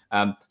service.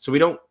 So we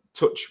don't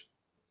touch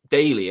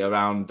daily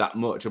around that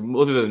much,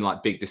 other than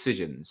like big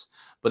decisions.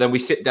 But then we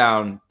sit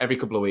down every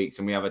couple of weeks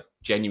and we have a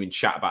genuine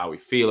chat about how we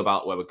feel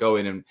about where we're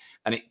going,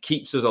 and it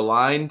keeps us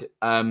aligned.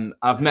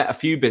 I've met a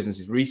few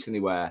businesses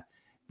recently where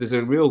there's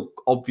a real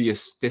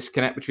obvious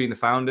disconnect between the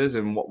founders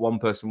and what one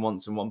person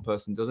wants and one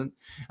person doesn't.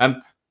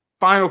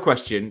 Final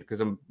question,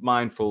 because I'm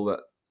mindful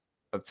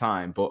of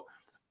time, but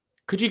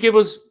could you give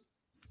us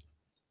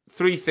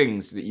 3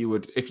 things that you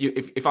would,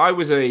 if I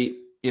was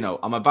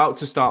I'm about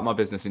to start my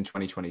business in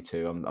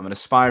 2022, I'm an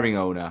aspiring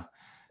owner.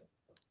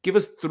 Give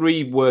us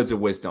 3 words of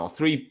wisdom, or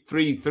three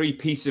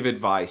pieces of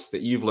advice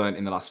that you've learned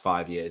in the last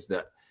 5 years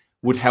that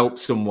would help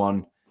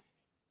someone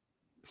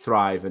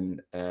thrive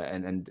and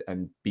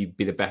be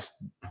the best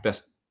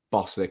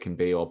boss they can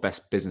be, or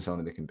best business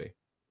owner they can be.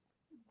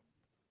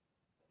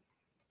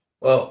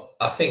 Well,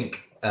 I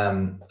think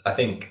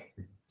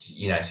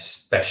you know,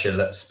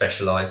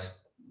 specialize.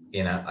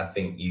 You know, I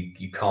think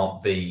you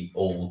can't be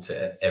all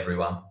to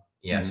everyone.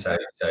 Yeah, so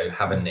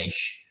have a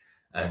niche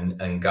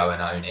and go and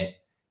own it.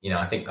 You know,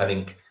 I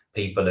think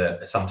people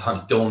are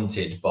sometimes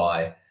daunted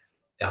by,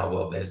 oh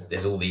well,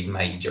 there's all these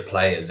major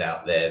players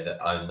out there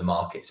that own the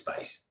market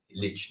space.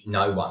 Literally,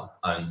 no one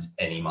owns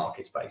any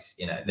market space.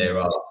 You know, there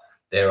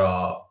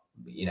are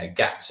you know,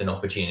 gaps and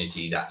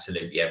opportunities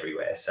absolutely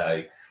everywhere.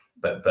 So,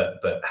 but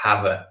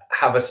have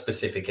a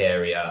specific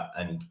area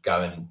and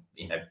go and,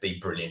 you know, be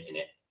brilliant in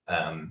it.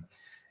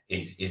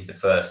 Is the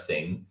first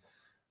thing.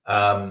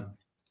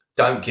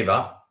 Don't give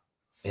up.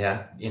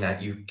 Yeah, you know,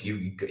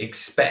 you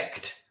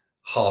expect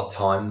hard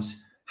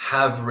times.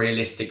 Have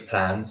realistic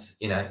plans.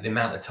 You know, the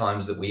amount of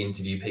times that we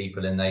interview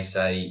people and they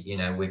say, you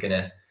know, we're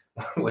gonna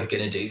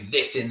do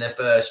this in the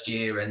first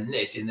year and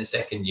this in the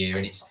second year,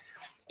 and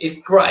it's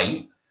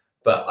great.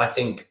 But I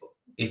think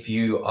if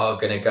you are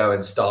going to go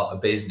and start a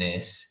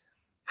business,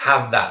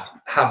 have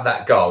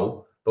that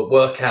goal, but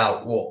work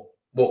out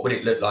what would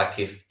it look like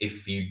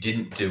if you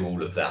didn't do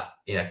all of that.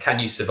 You know, can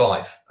you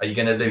survive? Are you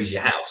going to lose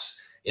your house?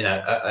 You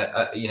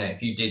know, you know,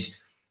 if you did,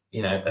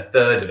 you know, a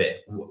third of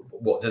it,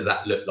 what does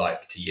that look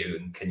like to you?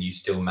 And can you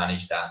still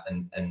manage that?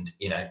 And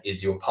you know,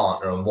 is your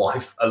partner and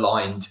wife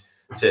aligned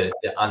to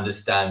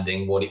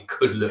understanding what it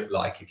could look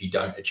like if you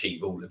don't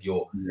achieve all of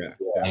your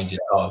major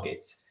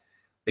targets?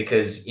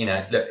 because, you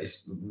know, look,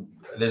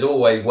 there's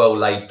always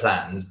well-laid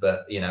plans,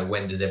 but, you know,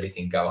 when does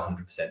everything go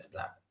 100% to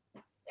plan?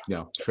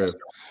 Yeah, true.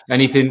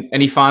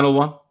 Any final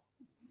one?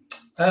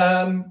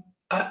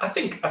 I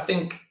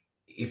think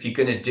if you're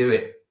going to do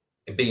it,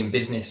 be in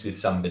business with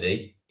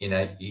somebody, you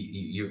know,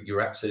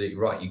 you're absolutely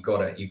right. You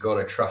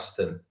gotta trust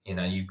them. You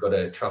know, you've got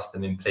to trust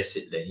them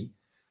implicitly,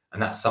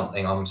 and that's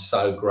something I'm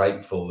so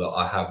grateful that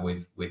I have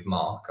with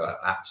Mark. I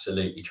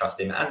absolutely trust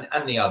him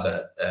and the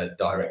other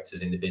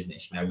directors in the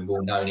business. You know, we've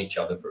all known each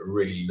other for a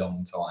really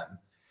long time,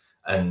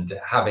 and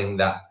having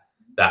that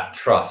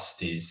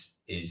trust is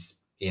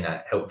you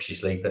know, helps you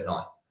sleep at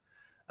night.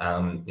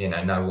 You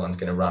know, no one's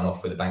going to run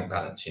off with a bank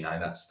balance. You know,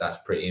 that's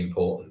pretty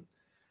important.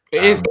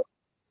 It is.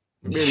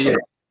 Really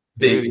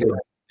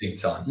big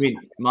time. I mean,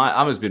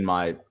 Amma's been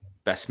my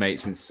best mate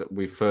since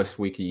we first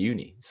week of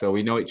uni, so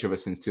we know each other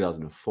since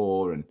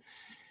 2004, and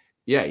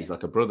yeah, he's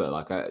like a brother.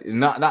 Like,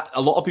 and that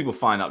a lot of people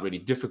find that really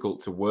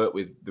difficult to work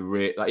with.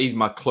 Like, he's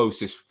my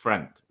closest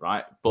friend,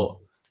 right? But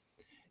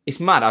it's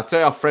mad. I'd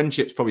say our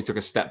friendships probably took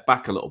a step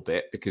back a little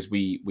bit because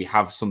we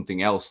have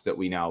something else that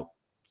we now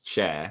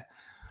share.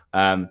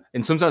 And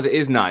sometimes it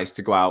is nice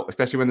to go out,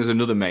 especially when there's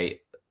another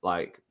mate.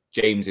 Like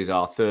James is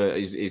our third,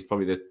 is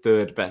probably the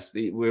third best.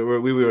 We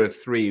were a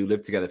three who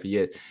lived together for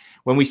years.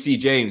 When we see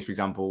James, for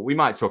example, we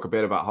might talk a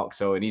bit about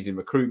Hoxo, and he's in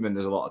recruitment.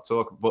 There's a lot of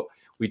talk, but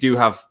we do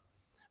have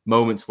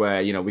moments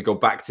where, you know, we go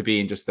back to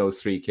being just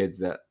those three kids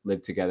that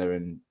lived together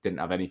and didn't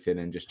have anything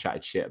and just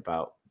chatted shit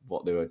about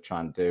what they were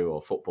trying to do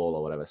or football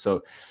or whatever.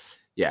 So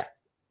yeah,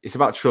 it's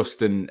about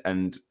trust and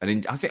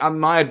I think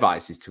my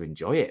advice is to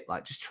enjoy it.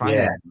 Like, just try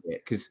and enjoy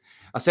it, because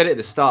I said it at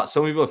the start,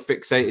 so many people are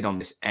fixated on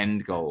this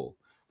end goal,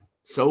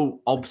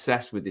 so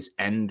obsessed with this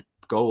end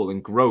goal,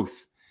 and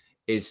growth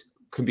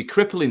can be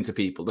crippling to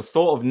people. The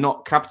thought of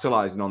not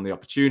capitalizing on the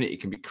opportunity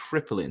can be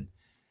crippling.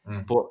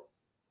 But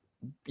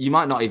you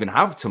might not even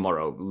have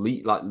tomorrow,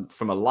 like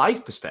from a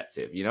life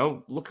perspective. You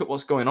know, look at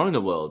what's going on in the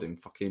world, in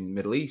fucking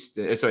Middle East.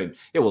 In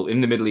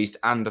the Middle East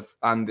and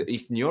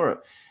Eastern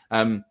Europe.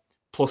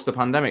 Plus the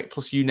pandemic,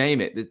 plus you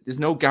name it. There's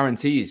no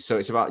guarantees. So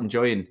it's about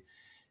enjoying.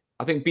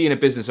 I think being a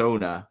business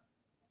owner,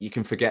 you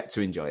can forget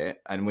to enjoy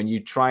it. And when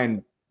you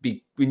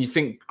when you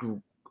think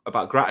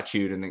about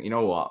gratitude and think, you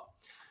know what,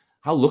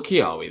 how lucky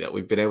are we that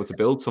we've been able to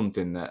build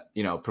something that,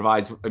 you know,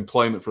 provides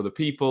employment for other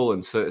people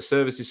and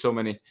services so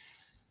many.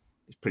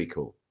 It's pretty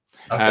cool.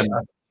 I think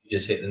you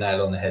just hit the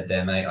nail on the head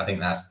there, mate. I think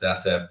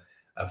that's a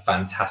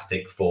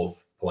fantastic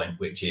fourth point,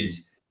 which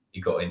is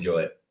you've got to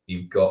enjoy it.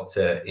 You've got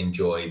to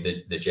enjoy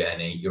the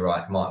journey. You're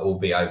right, it might all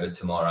be over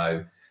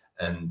tomorrow,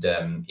 and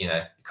you know,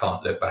 you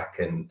can't look back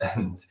and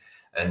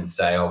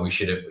say, oh, we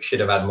should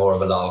have had more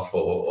of a laugh,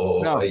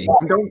 or no. I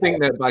don't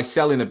think that by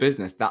selling a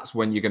business, that's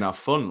when you're gonna have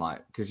fun,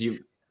 like, because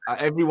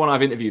everyone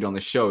I've interviewed on the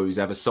show who's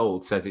ever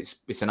sold says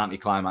it's an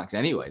anticlimax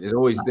anyway. They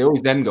always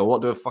then go,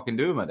 what do I fucking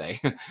do with my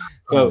day?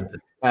 So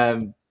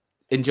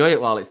enjoy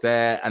it while it's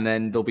there, and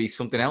then there'll be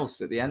something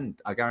else at the end,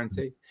 I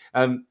guarantee.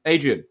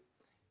 Adrian,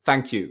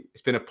 thank you.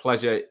 It's been a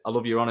pleasure. I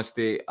love your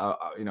honesty.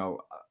 You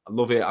know, I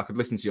love it. I could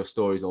listen to your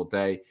stories all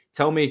day.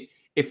 Tell me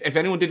if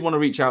anyone did want to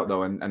reach out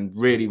though, and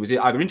really was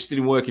either interested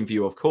in working for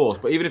you, of course,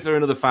 but even if they're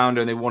another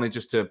founder and they wanted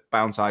just to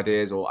bounce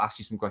ideas or ask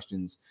you some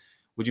questions,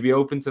 would you be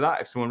open to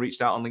that if someone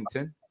reached out on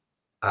LinkedIn?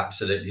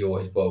 Absolutely,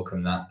 always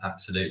welcome that.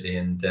 Absolutely,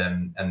 and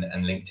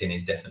LinkedIn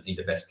is definitely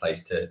the best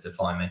place to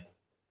find me.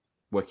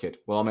 Wicked.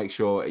 Well, I'll make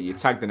sure you're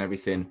tagged in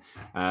everything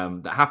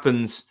that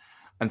happens.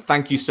 And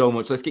thank you so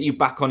much. Let's get you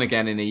back on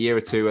again in a year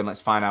or two, and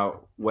let's find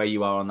out where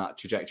you are on that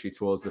trajectory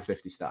towards the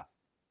 50 staff.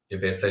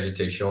 It'd be a pleasure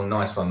too, Sean.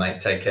 Nice one,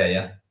 mate. Take care,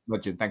 yeah?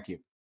 Legend. Thank you.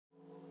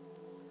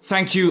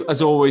 Thank you,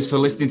 as always, for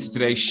listening to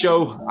today's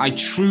show. I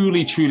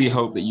truly, truly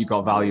hope that you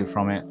got value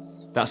from it.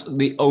 That's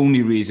the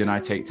only reason I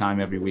take time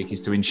every week,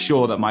 is to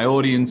ensure that my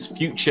audience,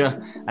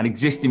 future and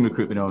existing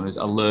recruitment owners,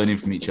 are learning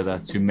from each other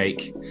to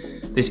make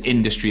this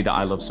industry that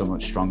I love so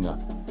much stronger.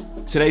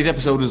 Today's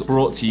episode was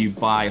brought to you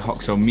by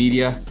Hoxo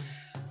Media.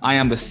 I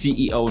am the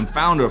CEO and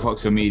founder of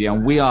Hoxo Media,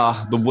 and we are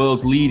the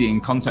world's leading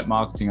content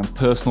marketing and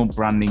personal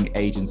branding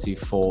agency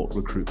for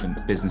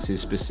recruitment businesses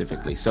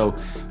specifically. So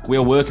we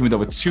are working with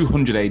over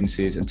 200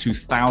 agencies and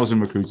 2,000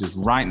 recruiters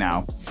right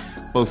now,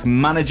 both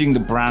managing the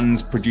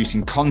brands,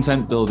 producing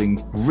content, building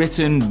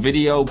written,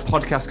 video,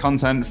 podcast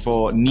content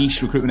for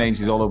niche recruitment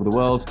agencies all over the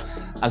world,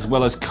 as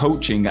well as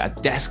coaching at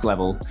a desk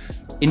level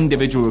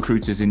individual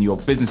recruiters in your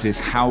businesses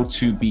how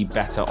to be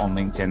better on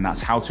LinkedIn. That's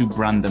how to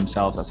brand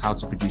themselves. That's how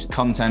to produce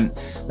content.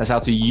 That's how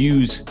to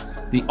use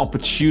the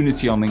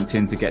opportunity on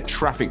LinkedIn to get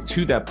traffic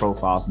to their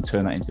profiles and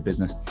turn that into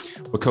business.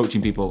 We're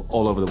coaching people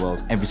all over the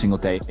world every single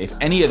day. If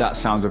any of that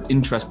sounds of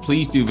interest,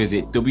 please do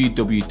visit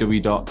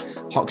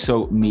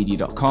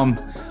www.hoxomedia.com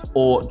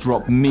or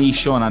drop me,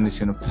 Sean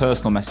Anderson, a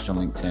personal message on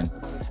LinkedIn.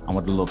 I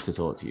would love to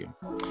talk to you.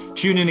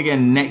 Tune in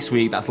again next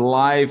week. That's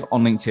live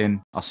on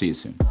LinkedIn. I'll see you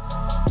soon.